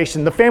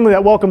salvation. The family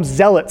that welcomes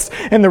zealots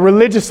and the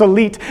religious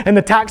elite and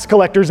the tax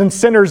collectors and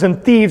sinners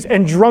and thieves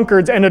and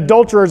drunkards and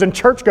adulterers and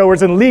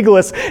churchgoers and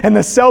legalists and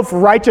the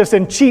self-righteous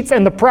and cheats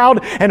and the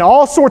proud and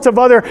all sorts of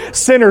other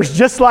sinners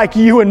just like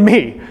you and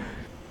me.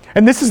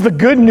 And this is the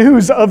good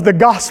news of the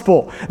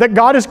gospel, that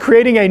God is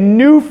creating a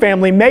new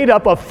family made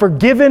up of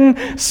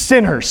forgiven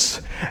sinners.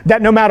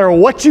 That no matter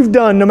what you've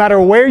done, no matter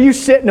where you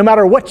sit, no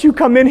matter what you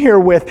come in here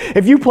with,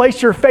 if you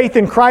place your faith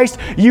in Christ,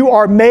 you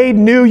are made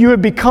new. You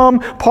have become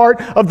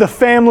part of the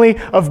family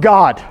of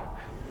God.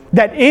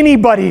 That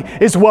anybody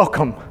is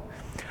welcome.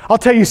 I'll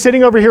tell you,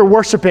 sitting over here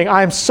worshiping,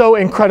 I am so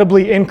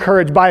incredibly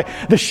encouraged by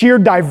the sheer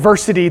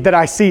diversity that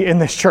I see in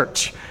this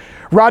church.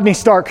 Rodney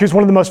Stark, who's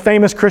one of the most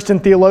famous Christian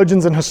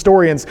theologians and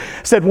historians,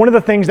 said one of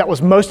the things that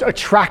was most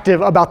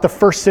attractive about the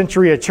first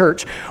century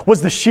church was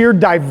the sheer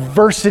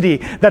diversity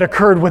that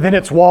occurred within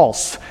its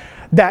walls.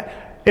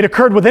 That it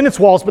occurred within its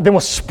walls, but then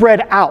was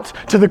spread out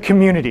to the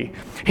community.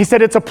 He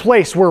said it's a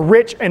place where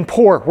rich and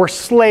poor, where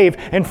slave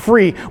and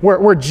free,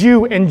 where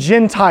Jew and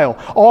Gentile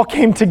all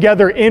came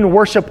together in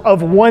worship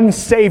of one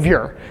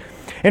Savior.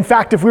 In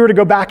fact, if we were to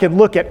go back and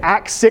look at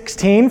Acts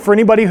 16, for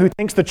anybody who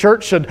thinks the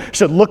church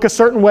should look a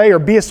certain way or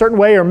be a certain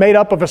way or made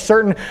up of a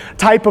certain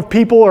type of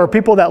people or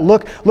people that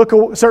look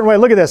a certain way,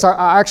 look at this.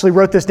 I actually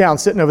wrote this down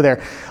sitting over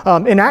there.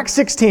 In Acts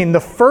 16, the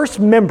first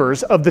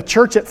members of the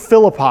church at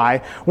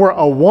Philippi were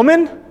a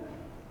woman,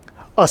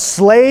 a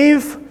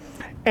slave,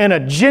 and a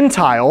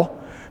Gentile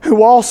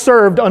who all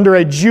served under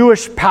a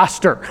Jewish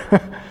pastor.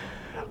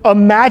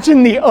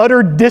 Imagine the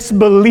utter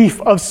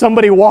disbelief of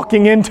somebody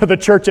walking into the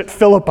church at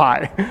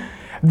Philippi.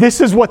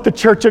 This is what the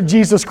Church of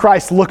Jesus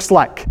Christ looks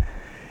like.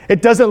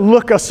 It doesn't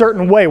look a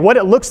certain way. What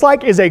it looks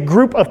like is a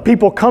group of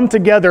people come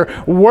together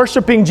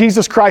worshiping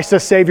Jesus Christ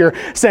as Savior,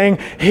 saying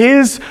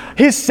His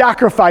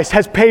sacrifice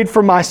has paid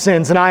for my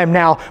sins and I am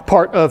now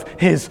part of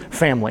His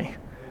family.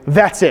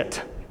 That's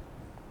it.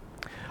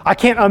 I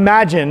can't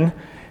imagine,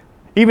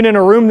 even in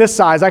a room this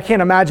size, I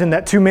can't imagine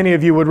that too many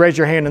of you would raise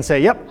your hand and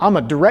say, yep, I'm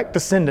a direct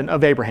descendant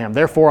of Abraham,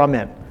 therefore I'm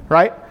in,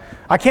 right?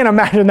 I can't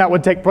imagine that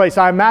would take place.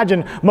 I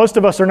imagine most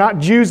of us are not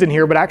Jews in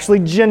here, but actually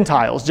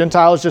Gentiles.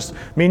 Gentiles just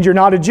means you're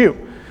not a Jew.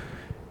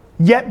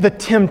 Yet the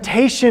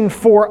temptation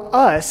for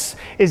us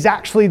is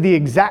actually the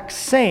exact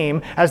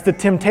same as the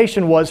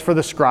temptation was for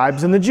the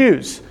scribes and the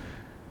Jews.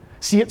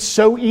 See, it's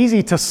so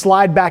easy to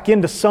slide back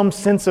into some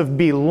sense of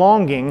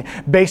belonging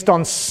based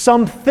on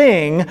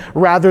something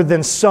rather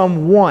than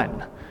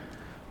someone.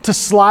 To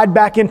slide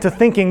back into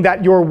thinking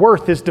that your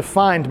worth is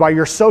defined by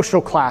your social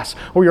class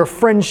or your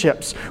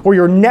friendships or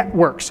your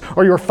networks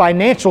or your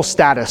financial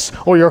status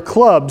or your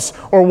clubs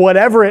or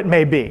whatever it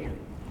may be.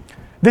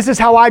 This is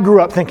how I grew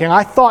up thinking.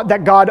 I thought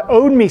that God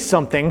owed me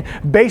something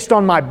based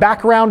on my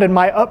background and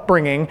my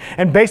upbringing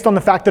and based on the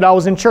fact that I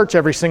was in church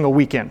every single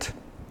weekend.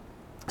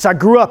 So I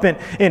grew up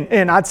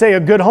in I'd say a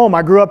good home.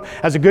 I grew up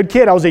as a good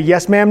kid. I was a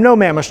yes ma'am, no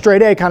ma'am, a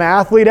straight A kind of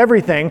athlete,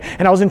 everything.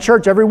 And I was in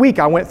church every week.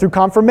 I went through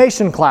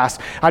confirmation class.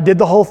 I did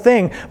the whole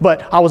thing.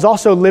 But I was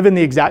also living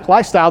the exact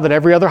lifestyle that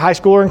every other high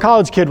schooler and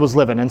college kid was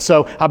living. And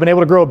so I've been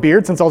able to grow a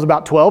beard since I was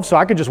about 12. So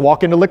I could just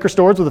walk into liquor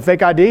stores with a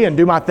fake ID and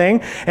do my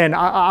thing. And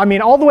I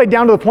mean, all the way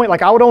down to the point,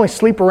 like I would only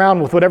sleep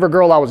around with whatever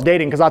girl I was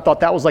dating because I thought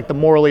that was like the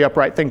morally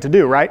upright thing to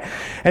do, right?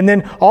 And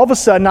then all of a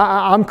sudden,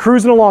 I'm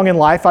cruising along in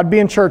life. I'd be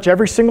in church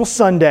every single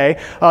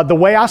Sunday. The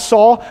way I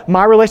saw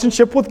my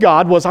relationship with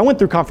God was I went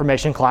through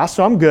confirmation class,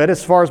 so I'm good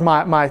as far as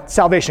my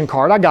salvation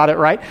card. I got it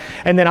right.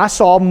 And then I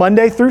saw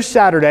Monday through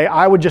Saturday,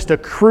 I would just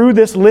accrue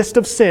this list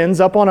of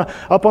sins up on a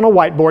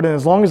whiteboard. And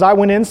as long as I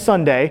went in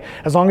Sunday,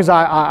 as long as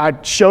I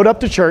showed up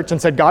to church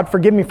and said, God,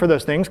 forgive me for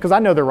those things, because I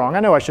know they're wrong. I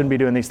know I shouldn't be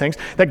doing these things,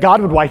 that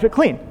God would wipe it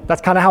clean.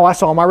 That's kind of how I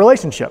saw my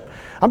relationship.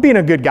 I'm being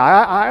a good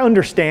guy. I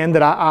understand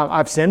that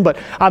I've sinned, but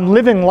I'm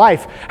living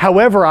life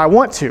however I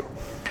want to.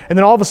 And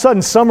then all of a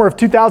sudden, summer of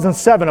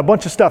 2007, a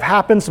bunch of stuff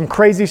happened, some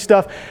crazy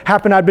stuff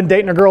happened. I'd been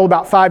dating a girl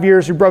about 5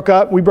 years. We broke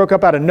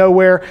up out of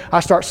nowhere. I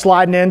start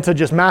sliding into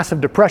just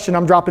massive depression.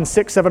 I'm dropping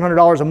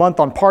 $600-700 a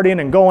month on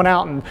partying and going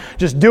out and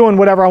just doing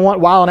whatever I want,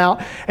 wilding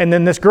out. And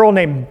then this girl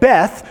named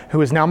Beth, who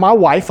is now my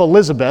wife,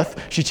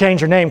 Elizabeth, she changed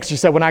her name because she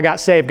said, when I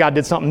got saved, God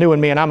did something new in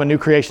me and I'm a new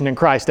creation in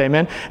Christ,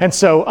 amen? And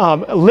so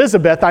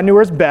Elizabeth, I knew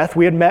her as Beth.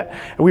 We had met,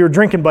 we were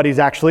drinking buddies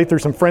actually through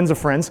some friends of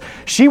friends.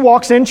 She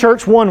walks in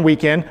church one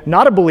weekend,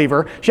 not a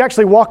believer. She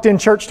actually walked in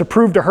church to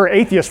prove to her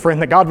atheist friend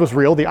that God was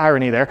real, the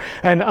irony there.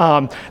 And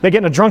they get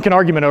in a drunken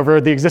argument over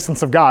the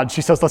existence of God.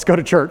 She says, let's go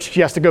to church. She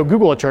has to go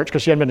Google a church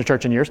because she hadn't been to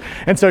church in years.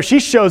 And so she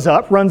shows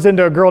up, runs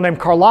into a girl named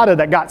Carlotta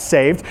that got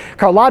saved.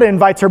 Carlotta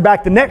invites her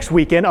back the next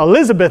weekend.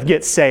 Elizabeth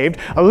gets saved.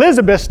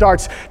 Elizabeth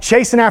starts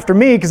chasing after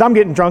me because I'm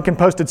getting drunk and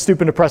posted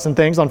stupid, depressing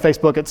things on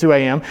Facebook at 2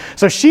 a.m.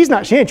 So she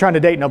ain't trying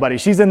to date nobody.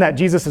 She's in that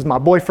Jesus is my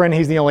boyfriend.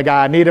 He's the only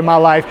guy I need in my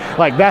life.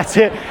 Like, that's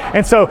it.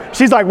 And so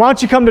she's like, why don't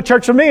you come to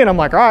church with me? And I'm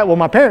like, all right, well,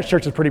 my parents'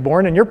 church is pretty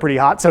boring and you're pretty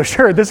hot, so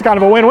sure, this is kind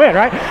of a win-win,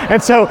 right?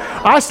 And so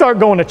I start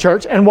going to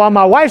church, and while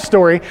my wife's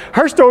story,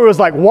 her story was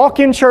like walk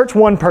in church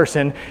one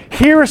person,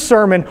 hear a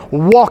sermon,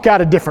 walk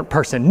out a different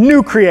person,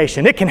 new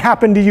creation. It can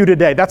happen to you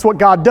today. That's what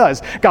God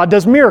does. God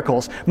does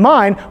miracles.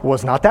 Mine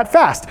was not that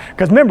fast,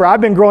 because remember, I've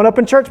been growing up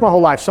in church my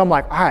whole life, so I'm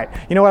like, all right,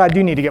 you know what, I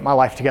do need to get my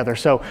life together.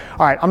 So,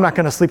 all right, I'm not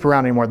going to sleep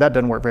around anymore. That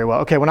doesn't work very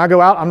well. Okay, when I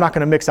go out, I'm not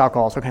going to mix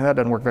alcohols. Okay, that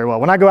doesn't work very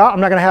well. When I go out, I'm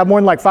not going to have more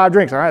than like 5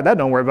 drinks. All right, that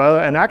don't work very well,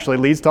 and actually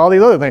leads to all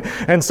these other things.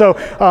 And so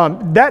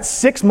that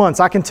 6 months,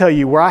 I can tell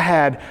you, where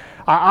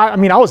I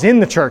mean, I was in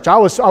the church. I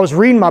was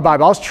reading my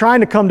Bible. I was trying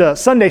to come to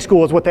Sunday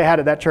school is what they had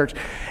at that church.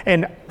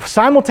 And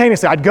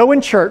simultaneously, I'd go in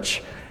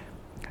church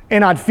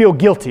and I'd feel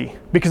guilty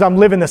because I'm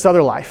living this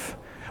other life.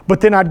 But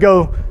then I'd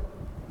go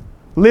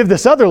live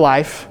this other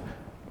life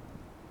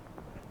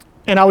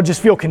and I would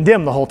just feel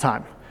condemned the whole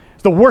time.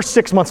 The worst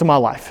 6 months of my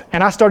life.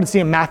 And I started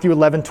seeing Matthew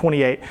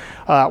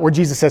 11:28, where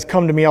Jesus says,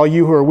 come to me, all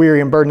you who are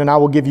weary and burdened, and I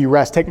will give you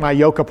rest. Take my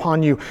yoke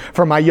upon you,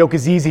 for my yoke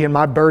is easy and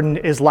my burden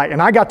is light.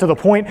 And I got to the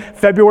point,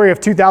 February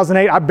of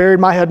 2008, I buried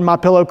my head in my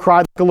pillow, cried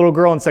like a little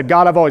girl and said,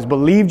 God, I've always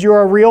believed you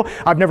are real.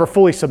 I've never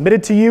fully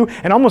submitted to you.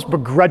 And almost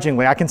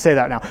begrudgingly, I can say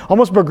that now,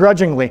 almost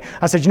begrudgingly,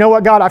 I said, you know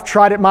what, God, I've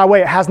tried it my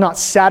way. It has not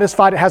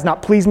satisfied. It has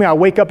not pleased me. I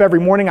wake up every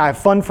morning. I have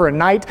fun for a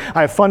night.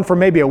 I have fun for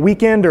maybe a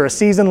weekend or a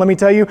season. Let me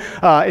tell you,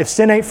 if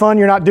sin ain't fun,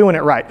 you're not doing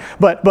it right.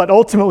 But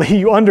ultimately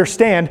you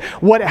understand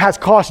what it has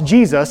cost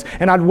Jesus,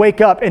 and I'd wake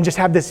up and just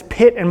have this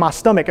pit in my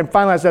stomach, and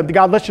finally I said,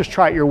 God, let's just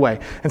try it your way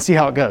and see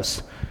how it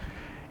goes.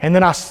 And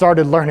then I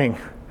started learning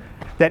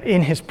that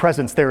in his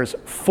presence there is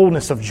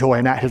fullness of joy,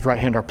 and at his right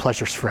hand are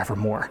pleasures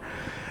forevermore.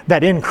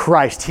 That in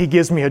Christ he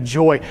gives me a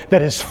joy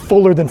that is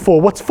fuller than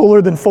full. What's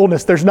fuller than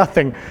fullness? There's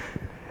nothing.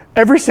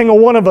 Every single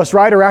one of us,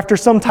 right, are after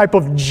some type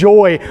of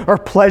joy or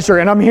pleasure.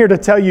 And I'm here to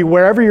tell you,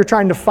 wherever you're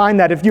trying to find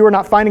that, if you are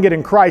not finding it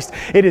in Christ,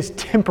 it is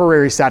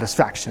temporary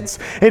satisfactions.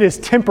 It is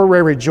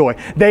temporary joy.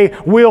 They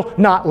will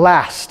not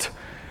last.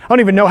 I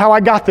don't even know how I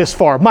got this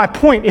far. My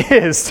point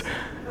is,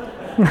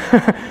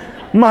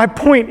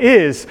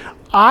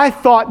 I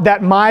thought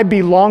that my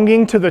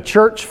belonging to the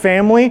church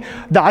family,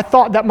 I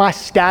thought that my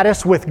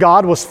status with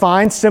God was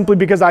fine simply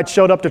because I'd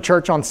showed up to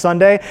church on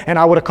Sunday and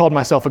I would have called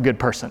myself a good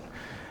person.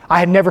 I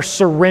had never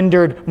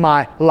surrendered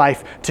my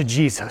life to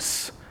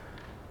Jesus.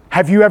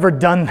 Have you ever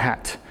done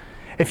that?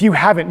 If you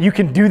haven't, you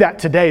can do that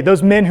today.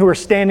 Those men who are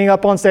standing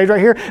up on stage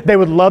right here, they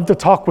would love to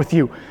talk with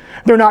you.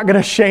 They're not going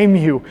to shame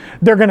you.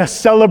 They're going to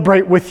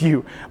celebrate with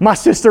you. My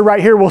sister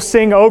right here will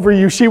sing over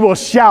you. She will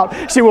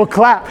shout. She will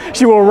clap.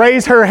 She will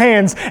raise her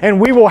hands,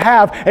 and we will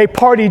have a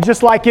party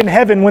just like in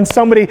heaven when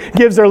somebody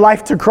gives their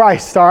life to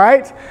Christ, all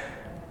right?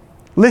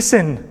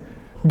 Listen,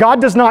 God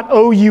does not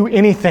owe you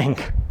anything.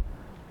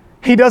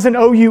 He doesn't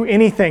owe you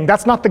anything.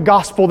 That's not the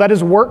gospel. That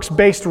is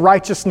works-based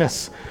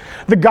righteousness.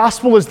 The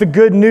gospel is the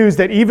good news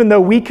that even though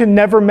we can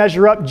never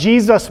measure up,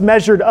 Jesus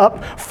measured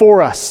up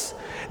for us.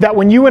 that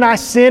when you and I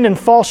sin and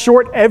fall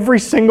short every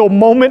single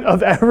moment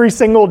of every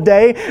single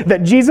day,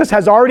 that Jesus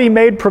has already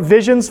made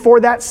provisions for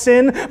that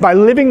sin by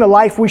living the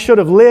life we should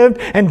have lived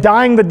and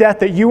dying the death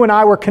that you and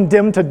I were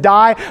condemned to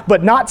die,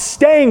 but not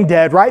staying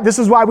dead, right? This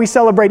is why we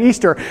celebrate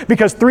Easter,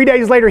 because 3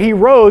 days later he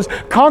rose,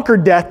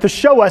 conquered death to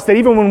show us that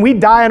even when we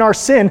die in our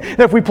sin,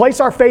 that if we place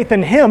our faith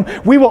in him,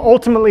 we will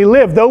ultimately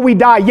live. Though we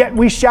die, yet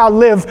we shall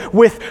live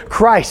with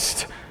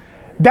Christ.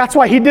 That's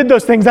why he did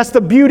those things. That's the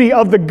beauty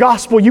of the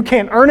gospel. You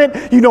can't earn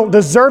it. You don't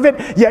deserve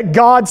it. Yet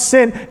God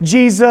sent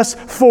Jesus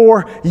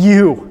for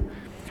you.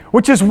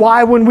 Which is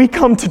why when we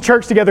come to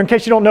church together, in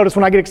case you don't notice,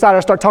 when I get excited,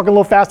 I start talking a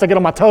little fast, I get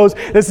on my toes.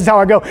 This is how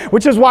I go.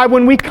 Which is why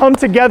when we come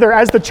together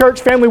as the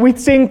church family, we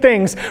sing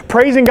things,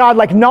 praising God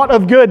like not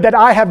of good that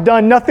I have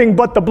done, nothing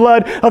but the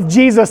blood of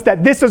Jesus,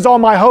 that this is all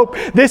my hope,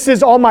 this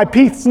is all my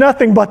peace,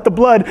 nothing but the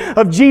blood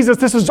of Jesus.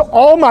 This is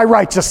all my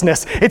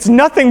righteousness. It's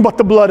nothing but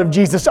the blood of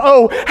Jesus.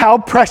 Oh, how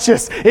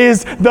precious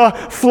is the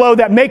flow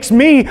that makes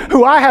me,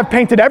 who I have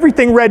painted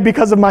everything red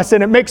because of my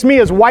sin, it makes me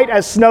as white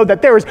as snow,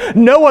 that there is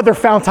no other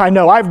fount I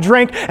know. I've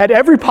drank at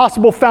every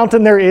possible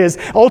fountain there is.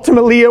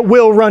 Ultimately, it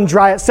will run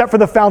dry except for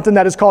the fountain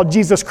that is called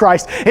Jesus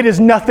Christ. It is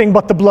nothing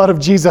but the blood of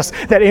Jesus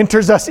that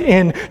enters us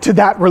into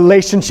that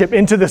relationship,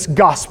 into this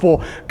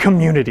gospel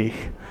community.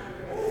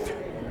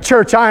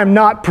 Church, I am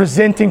not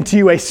presenting to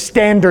you a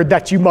standard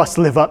that you must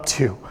live up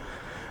to.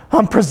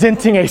 I'm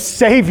presenting a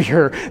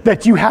Savior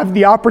that you have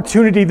the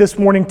opportunity this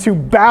morning to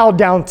bow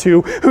down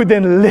to, who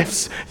then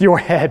lifts your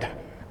head.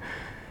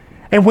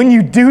 And when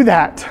you do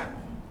that,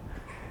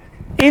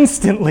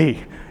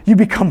 instantly, you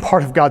become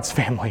part of God's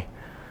family,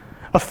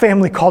 a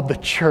family called the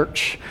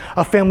church,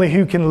 a family who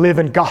you can live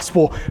in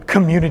gospel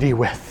community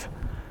with.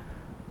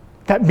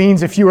 That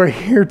means if you are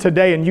here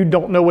today and you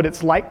don't know what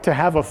it's like to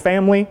have a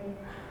family,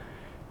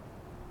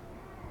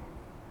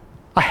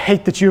 I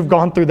hate that you have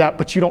gone through that,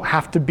 but you don't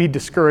have to be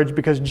discouraged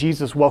because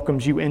Jesus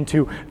welcomes you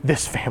into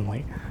this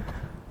family.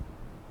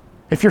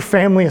 If your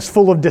family is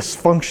full of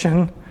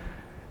dysfunction,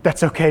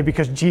 that's okay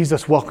because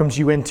Jesus welcomes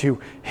you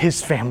into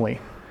his family.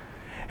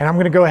 And I'm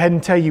going to go ahead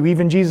and tell you,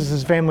 even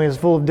Jesus' family is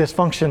full of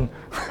dysfunction,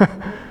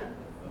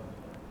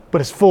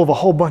 but it's full of a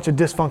whole bunch of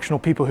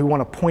dysfunctional people who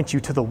want to point you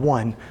to the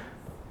one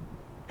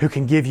who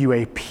can give you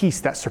a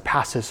peace that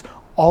surpasses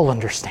all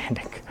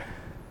understanding.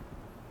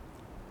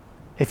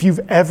 If you've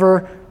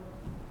never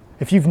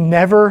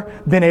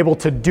been able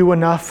to do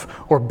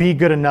enough or be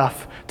good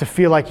enough to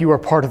feel like you are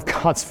part of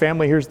God's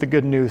family, here's the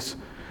good news.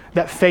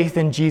 That faith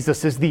in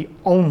Jesus is the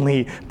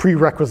only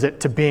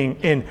prerequisite to being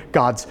in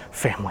God's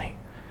family.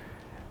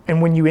 And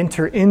when you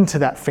enter into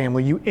that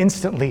family, you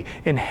instantly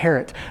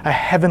inherit a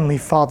heavenly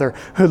Father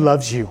who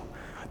loves you.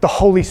 The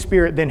Holy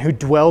Spirit then who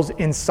dwells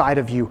inside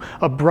of you,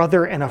 a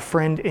brother and a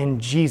friend in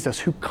Jesus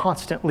who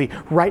constantly,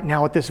 right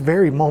now at this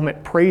very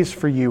moment, prays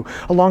for you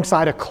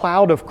alongside a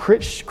cloud of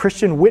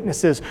Christian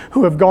witnesses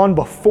who have gone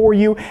before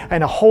you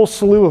and a whole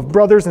slew of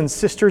brothers and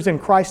sisters in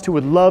Christ who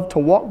would love to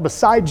walk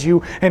beside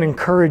you and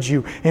encourage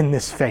you in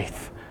this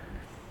faith.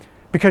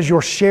 Because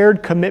your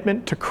shared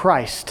commitment to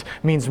Christ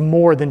means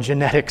more than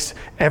genetics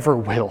ever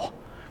will.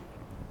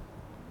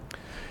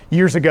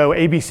 Years ago,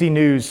 ABC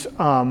News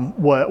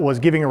was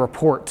giving a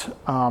report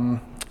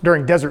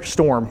during Desert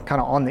Storm,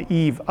 kind of on the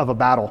eve of a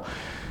battle.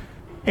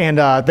 And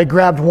they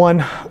grabbed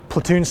one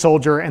platoon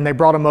soldier and they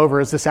brought him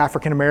over as this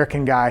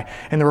African-American guy.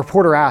 And the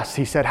reporter asked,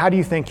 he said, how do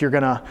you think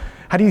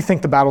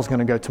the battle's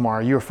gonna go tomorrow?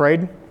 Are you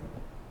afraid?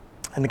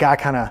 And the guy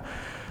kind of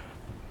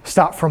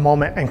stopped for a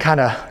moment and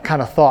kind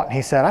of thought. And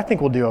he said, I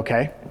think we'll do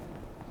okay.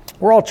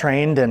 We're all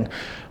trained. And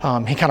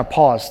he kind of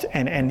paused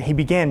and he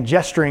began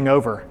gesturing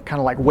over, kind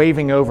of like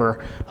waving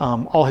over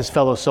all his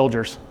fellow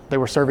soldiers. They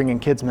were serving in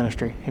kids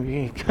ministry.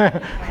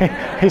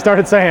 He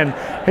started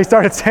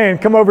saying,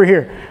 come over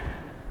here.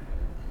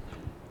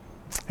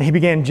 And he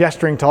began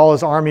gesturing to all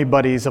his army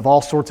buddies of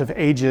all sorts of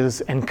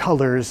ages and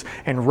colors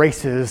and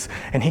races.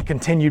 And he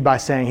continued by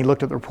saying, he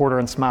looked at the reporter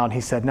and smiled.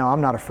 He said, no,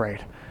 I'm not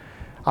afraid.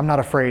 I'm not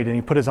afraid. And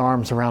he put his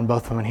arms around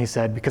both of them and he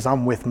said, because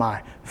I'm with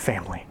my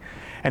family.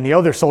 And the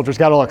other soldiers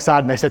got all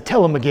excited and they said,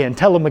 tell him again,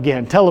 tell him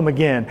again, tell him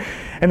again.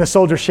 And the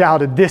soldier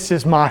shouted, this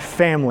is my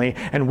family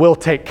and we'll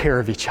take care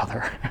of each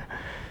other.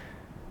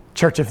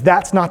 Church, if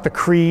that's not the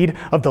creed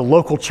of the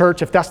local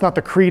church, if that's not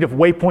the creed of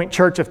Waypoint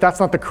Church, if that's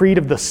not the creed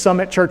of the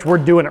Summit Church, we're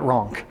doing it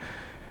wrong.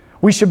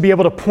 We should be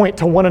able to point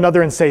to one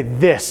another and say,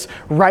 this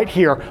right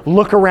here,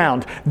 look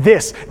around,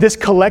 this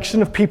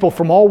collection of people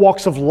from all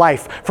walks of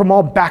life, from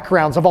all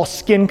backgrounds, of all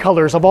skin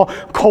colors, of all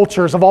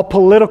cultures, of all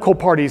political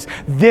parties,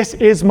 this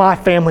is my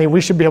family. We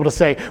should be able to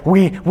say,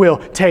 we will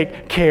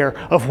take care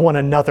of one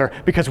another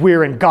because we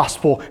are in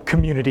gospel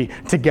community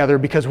together,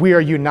 because we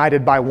are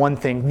united by one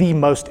thing, the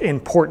most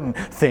important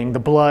thing, the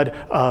blood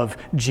of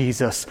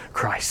Jesus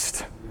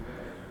Christ.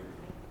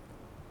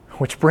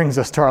 Which brings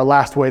us to our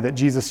last way that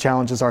Jesus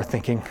challenges our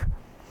thinking.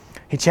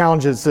 He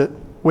challenges it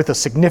with a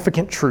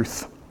significant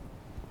truth.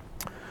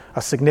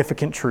 A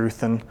significant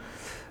truth. And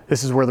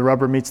this is where the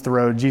rubber meets the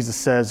road. Jesus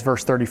says,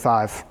 verse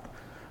 35,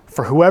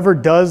 for whoever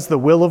does the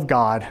will of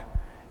God,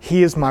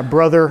 he is my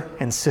brother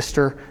and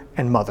sister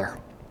and mother.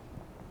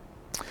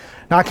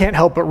 Now, I can't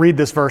help but read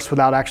this verse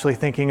without actually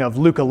thinking of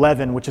Luke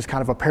 11, which is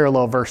kind of a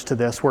parallel verse to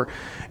this, where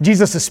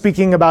Jesus is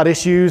speaking about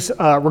issues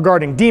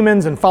regarding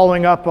demons and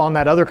following up on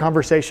that other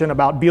conversation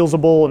about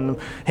Beelzebul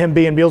and him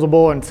being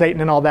Beelzebul and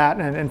Satan and all that,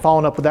 and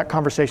following up with that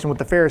conversation with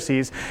the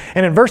Pharisees.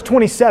 And in verse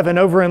 27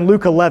 over in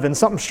Luke 11,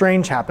 something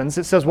strange happens.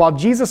 It says, while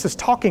Jesus is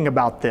talking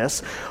about this,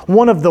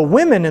 one of the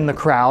women in the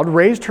crowd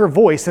raised her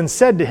voice and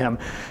said to him,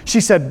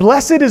 she said,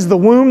 "Blessed is the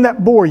womb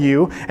that bore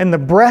you and the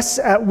breasts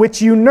at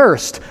which you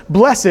nursed.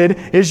 Blessed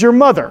is your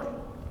mother."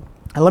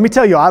 And let me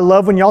tell you, I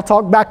love when y'all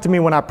talk back to me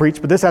when I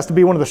preach, but this has to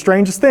be one of the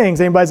strangest things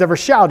anybody's ever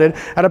shouted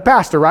at a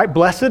pastor, right?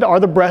 Blessed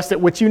are the breasts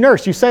at which you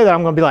nurse. You say that,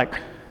 I'm going to be like,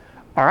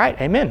 all right,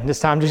 amen. It's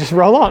time to just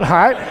roll on, all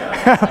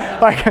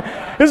right? Like,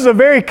 this is a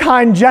very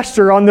kind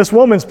gesture on this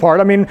woman's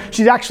part. I mean,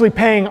 she's actually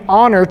paying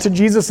honor to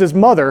Jesus'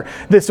 mother.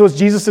 This was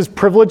Jesus'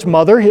 privileged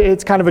mother.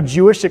 It's kind of a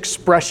Jewish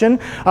expression.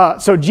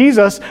 So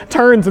Jesus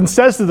turns and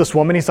says to this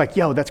woman, he's like,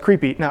 yo, that's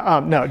creepy.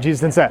 No, Jesus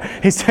didn't say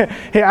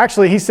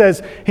that.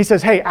 He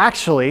says, hey,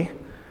 actually,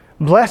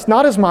 blessed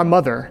not as my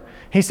mother.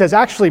 He says,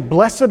 actually,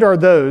 blessed are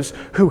those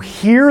who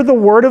hear the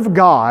word of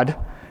God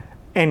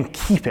and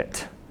keep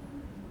it.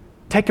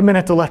 Take a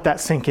minute to let that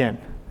sink in.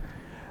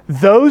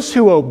 Those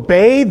who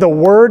obey the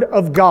word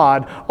of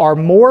God are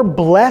more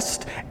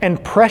blessed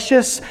and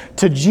precious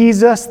to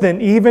Jesus than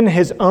even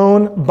his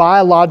own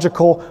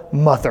biological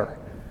mother.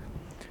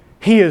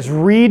 He is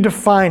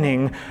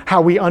redefining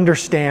how we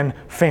understand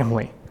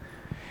family.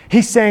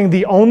 He's saying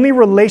the only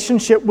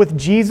relationship with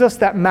Jesus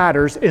that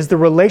matters is the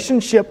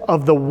relationship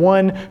of the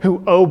one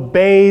who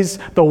obeys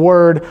the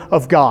word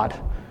of God,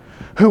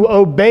 who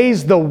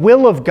obeys the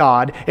will of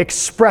God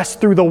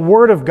expressed through the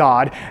word of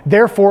God,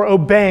 therefore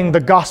obeying the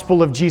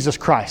gospel of Jesus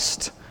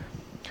Christ.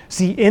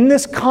 See, in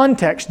this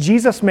context,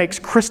 Jesus makes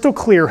crystal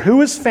clear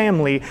who is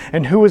family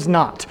and who is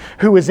not,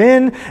 who is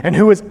in and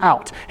who is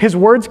out. His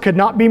words could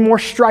not be more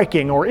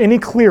striking or any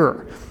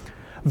clearer.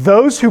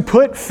 Those who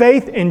put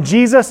faith in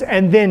Jesus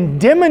and then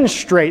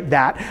demonstrate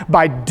that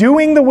by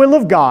doing the will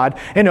of God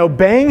and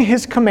obeying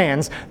his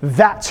commands,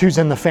 that's who's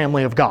in the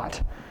family of God.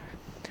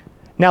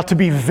 Now, to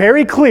be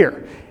very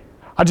clear,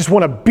 I just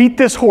want to beat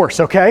this horse,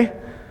 okay?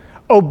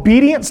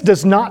 Obedience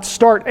does not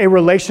start a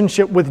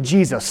relationship with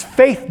Jesus.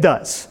 Faith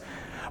does.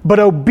 But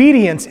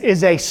obedience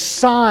is a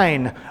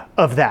sign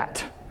of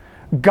that.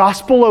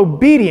 Gospel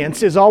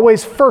obedience is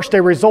always first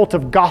a result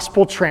of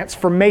gospel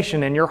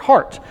transformation in your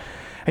heart.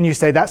 And you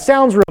say, that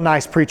sounds real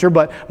nice, preacher,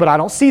 but I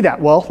don't see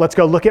that. Well, let's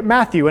go look at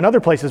Matthew and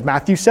other places.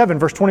 Matthew 7,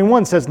 verse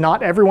 21 says,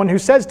 not everyone who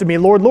says to me,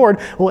 Lord, Lord,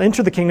 will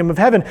enter the kingdom of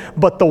heaven,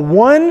 but the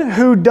one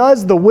who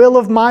does the will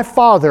of my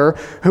Father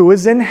who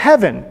is in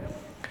heaven.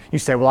 You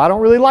say, well, I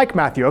don't really like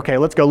Matthew. Okay,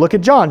 let's go look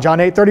at John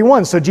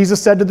 8:31. So Jesus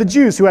said to the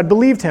Jews who had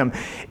believed him,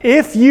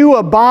 if you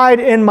abide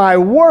in my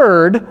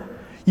word,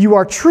 you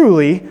are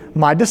truly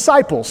my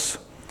disciples.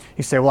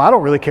 You say, well, I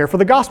don't really care for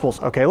the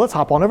Gospels. Okay, let's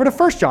hop on over to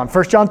 1 John.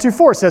 1 John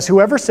 2:4 says,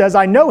 whoever says,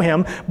 I know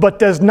him, but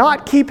does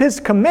not keep his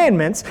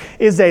commandments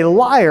is a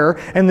liar,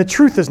 and the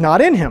truth is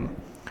not in him.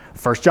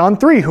 1 John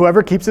 3,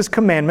 whoever keeps his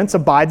commandments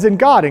abides in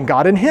God, and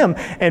God in him.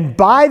 And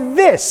by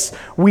this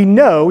we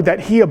know that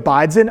he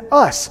abides in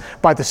us,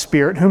 by the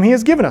Spirit whom he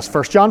has given us.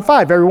 1 John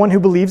 5, everyone who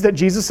believes that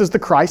Jesus is the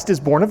Christ is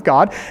born of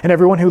God, and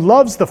everyone who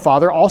loves the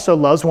Father also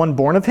loves one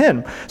born of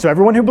him. So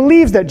everyone who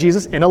believes that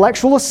Jesus,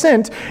 intellectual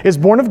assent, is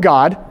born of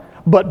God,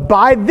 but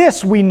by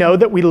this we know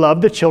that we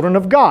love the children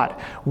of God,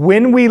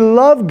 when we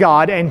love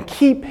God and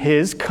keep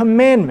his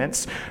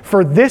commandments.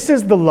 For this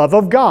is the love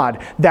of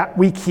God, that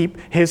we keep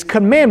his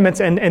commandments.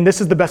 And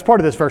this is the best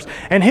part of this verse.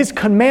 And his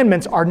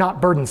commandments are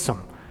not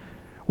burdensome.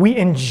 We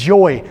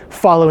enjoy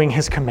following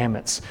his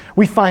commandments.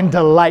 We find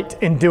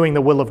delight in doing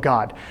the will of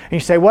God. And you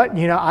say, what?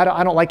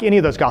 I don't like any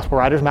of those gospel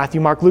writers, Matthew,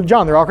 Mark, Luke,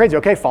 John. They're all crazy.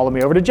 Okay, follow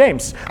me over to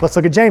James. Let's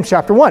look at James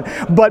chapter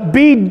 1. But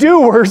be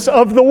doers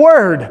of the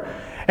word,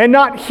 and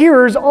not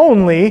hearers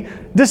only,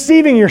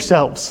 deceiving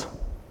yourselves.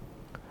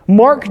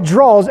 Mark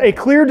draws a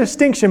clear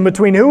distinction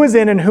between who is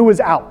in and who is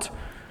out.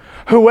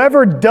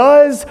 Whoever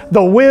does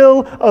the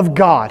will of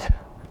God.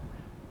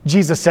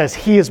 Jesus says,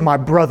 he is my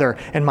brother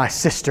and my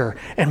sister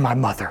and my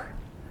mother.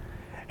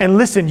 And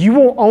listen, you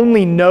will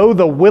only know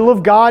the will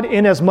of God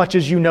in as much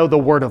as you know the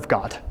word of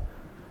God.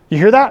 You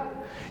hear that?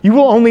 You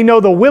will only know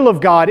the will of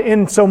God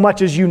in so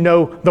much as you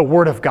know the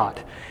word of God.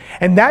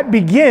 And that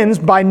begins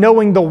by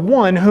knowing the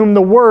one whom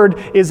the word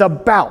is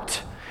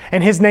about.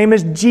 And his name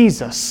is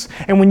Jesus.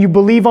 And when you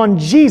believe on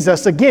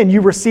Jesus, again,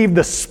 you receive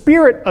the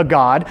Spirit of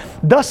God,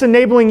 thus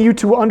enabling you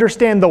to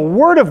understand the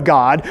word of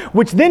God,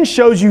 which then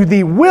shows you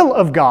the will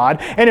of God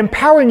and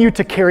empowering you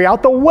to carry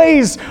out the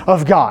ways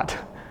of God.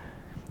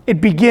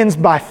 It begins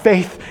by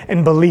faith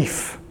and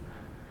belief.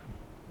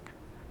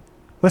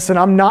 Listen,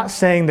 I'm not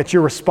saying that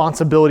your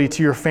responsibility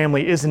to your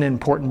family isn't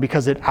important,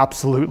 because it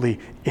absolutely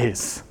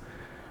is.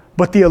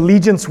 But the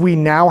allegiance we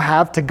now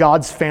have to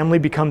God's family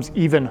becomes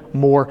even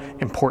more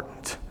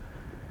important.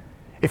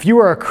 If you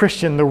are a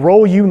Christian, the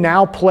role you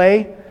now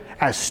play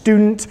as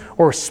student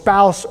or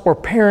spouse or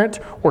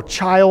parent or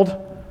child,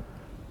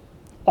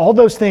 all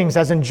those things,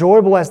 as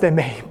enjoyable as they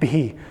may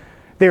be,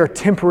 They are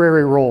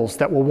temporary roles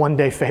that will one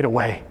day fade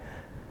away.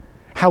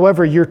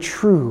 However, your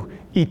true,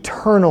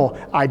 eternal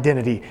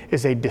identity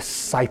is a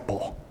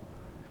disciple.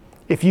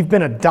 If you've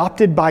been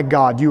adopted by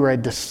God, you are a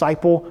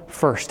disciple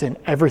first and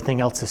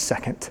everything else is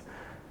second.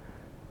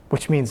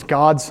 Which means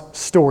God's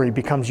story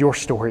becomes your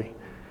story.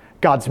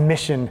 God's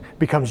mission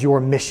becomes your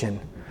mission.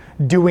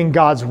 Doing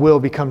God's will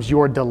becomes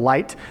your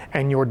delight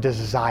and your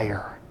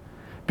desire.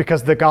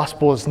 Because the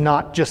gospel is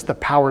not just the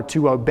power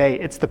to obey,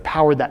 it's the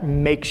power that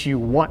makes you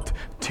want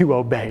to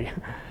obey.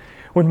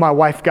 When my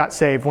wife got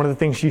saved, one of the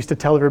things she used to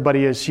tell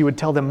everybody is she would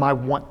tell them, my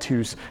want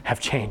tos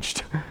have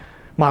changed.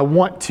 My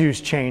want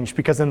tos changed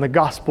because in the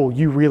gospel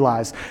you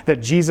realize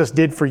that Jesus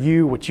did for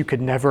you what you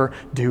could never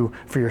do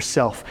for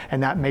yourself.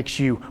 And that makes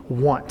you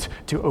want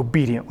to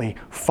obediently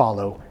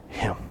follow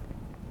him.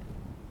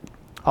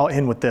 I'll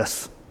end with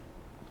this.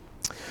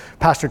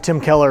 Pastor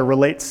Tim Keller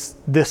relates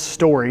this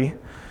story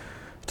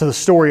to the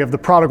story of the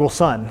prodigal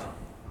son,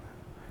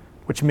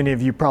 which many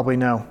of you probably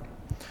know.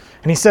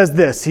 And he says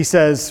this, he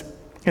says,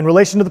 in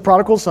relation to the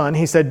prodigal son,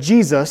 he said,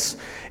 Jesus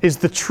is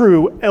the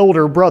true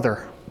elder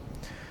brother.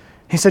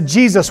 He said,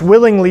 Jesus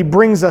willingly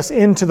brings us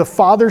into the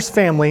Father's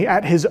family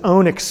at his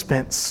own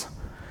expense.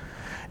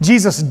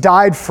 Jesus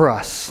died for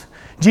us.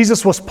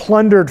 Jesus was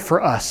plundered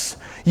for us.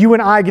 You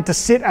and I get to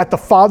sit at the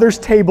Father's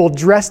table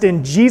dressed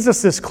in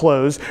Jesus'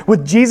 clothes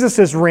with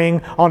Jesus'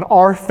 ring on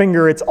our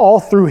finger. It's all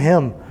through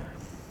him.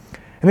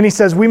 And then he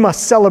says we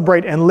must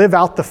celebrate and live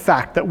out the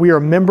fact that we are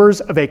members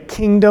of a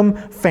kingdom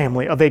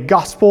family, of a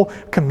gospel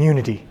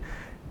community.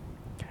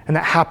 And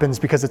that happens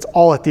because it's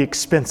all at the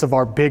expense of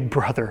our big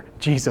brother,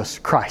 Jesus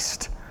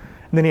Christ.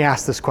 And then he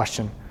asks this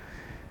question.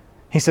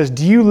 He says,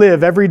 do you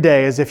live every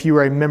day as if you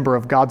were a member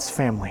of God's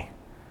family?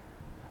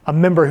 A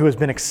member who has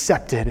been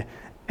accepted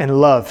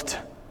and loved?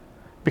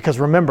 Because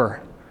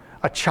remember,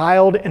 a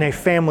child in a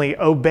family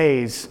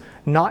obeys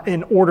not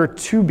in order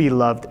to be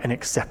loved and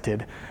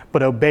accepted,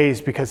 but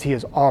obeys because he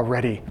is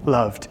already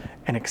loved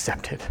and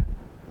accepted.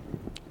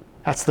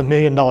 That's the $1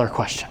 million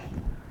question.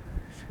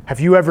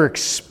 Have you ever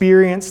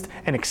experienced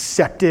and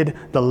accepted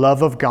the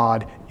love of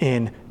God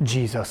in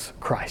Jesus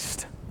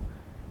Christ?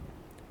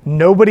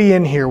 Nobody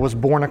in here was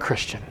born a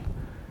Christian.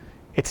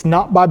 It's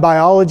not by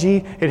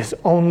biology, it is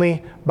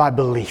only by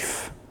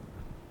belief.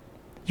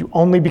 You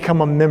only become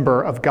a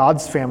member of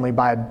God's family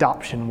by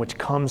adoption, which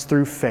comes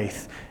through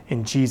faith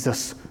in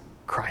Jesus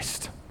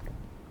Christ.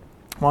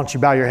 Why don't you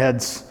bow your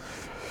heads?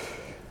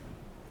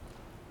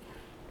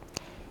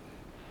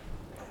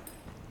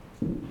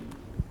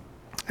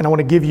 And I want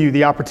to give you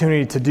the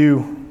opportunity to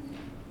do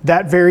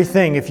that very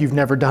thing if you've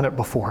never done it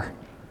before.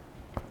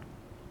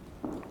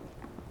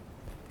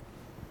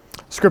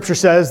 Scripture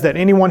says that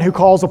anyone who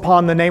calls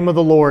upon the name of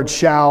the Lord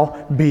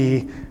shall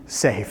be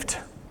saved.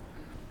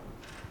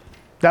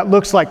 That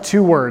looks like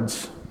 2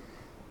 words.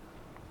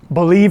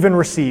 Believe and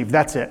receive.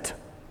 That's it.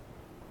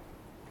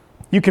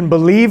 You can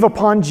believe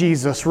upon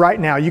Jesus right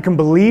now. You can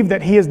believe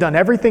that he has done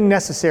everything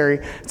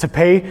necessary to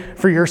pay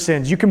for your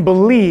sins. You can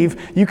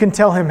believe, you can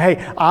tell him, hey,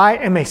 I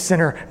am a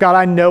sinner. God,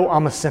 I know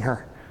I'm a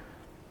sinner.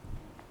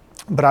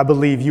 But I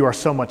believe you are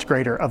so much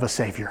greater of a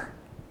Savior.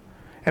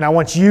 And I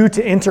want you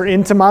to enter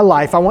into my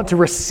life. I want to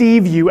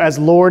receive you as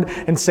Lord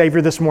and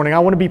Savior this morning. I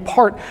want to be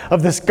part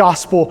of this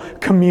gospel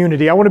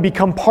community. I want to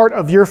become part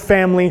of your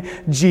family,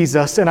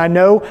 Jesus. And I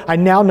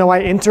now know I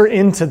enter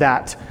into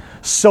that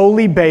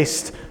solely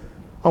based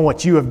on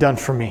what you have done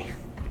for me.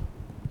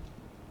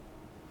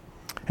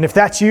 And if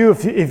that's you,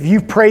 if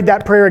you've prayed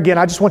that prayer again,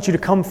 I just want you to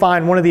come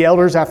find one of the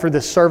elders after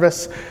this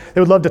service.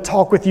 They would love to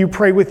talk with you,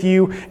 pray with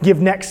you, give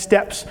you next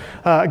steps,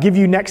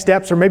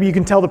 or maybe you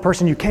can tell the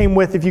person you came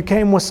with if you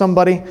came with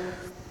somebody.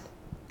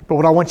 But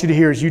what I want you to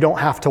hear is you don't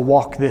have to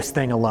walk this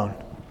thing alone.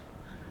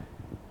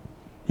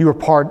 You are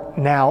part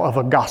now of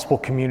a gospel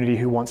community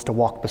who wants to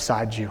walk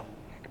beside you.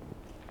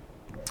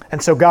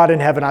 And so God in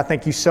heaven, I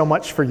thank you so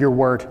much for your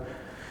word.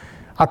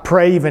 I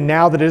pray even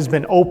now that it has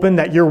been opened,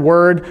 that your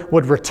word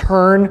would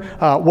return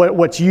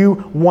what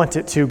you want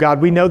it to. God,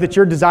 we know that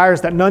your desire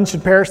is that none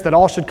should perish, that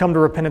all should come to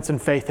repentance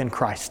and faith in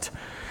Christ.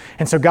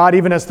 And so God,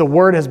 even as the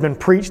word has been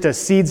preached, as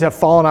seeds have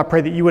fallen, I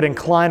pray that you would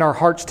incline our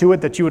hearts to it,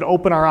 that you would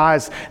open our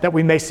eyes, that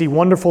we may see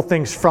wonderful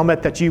things from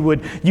it, that you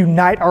would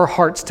unite our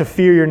hearts to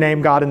fear your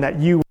name, God, and that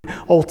you would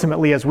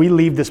ultimately, as we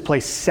leave this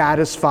place,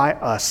 satisfy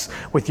us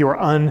with your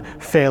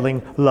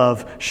unfailing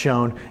love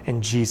shown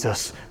in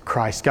Jesus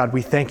Christ. God,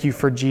 we thank you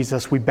for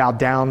Jesus. We bow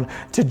down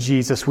to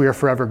Jesus. We are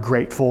forever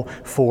grateful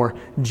for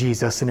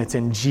Jesus. And it's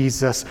in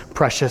Jesus'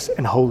 precious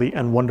and holy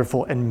and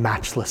wonderful and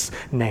matchless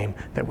name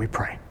that we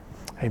pray.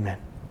 Amen.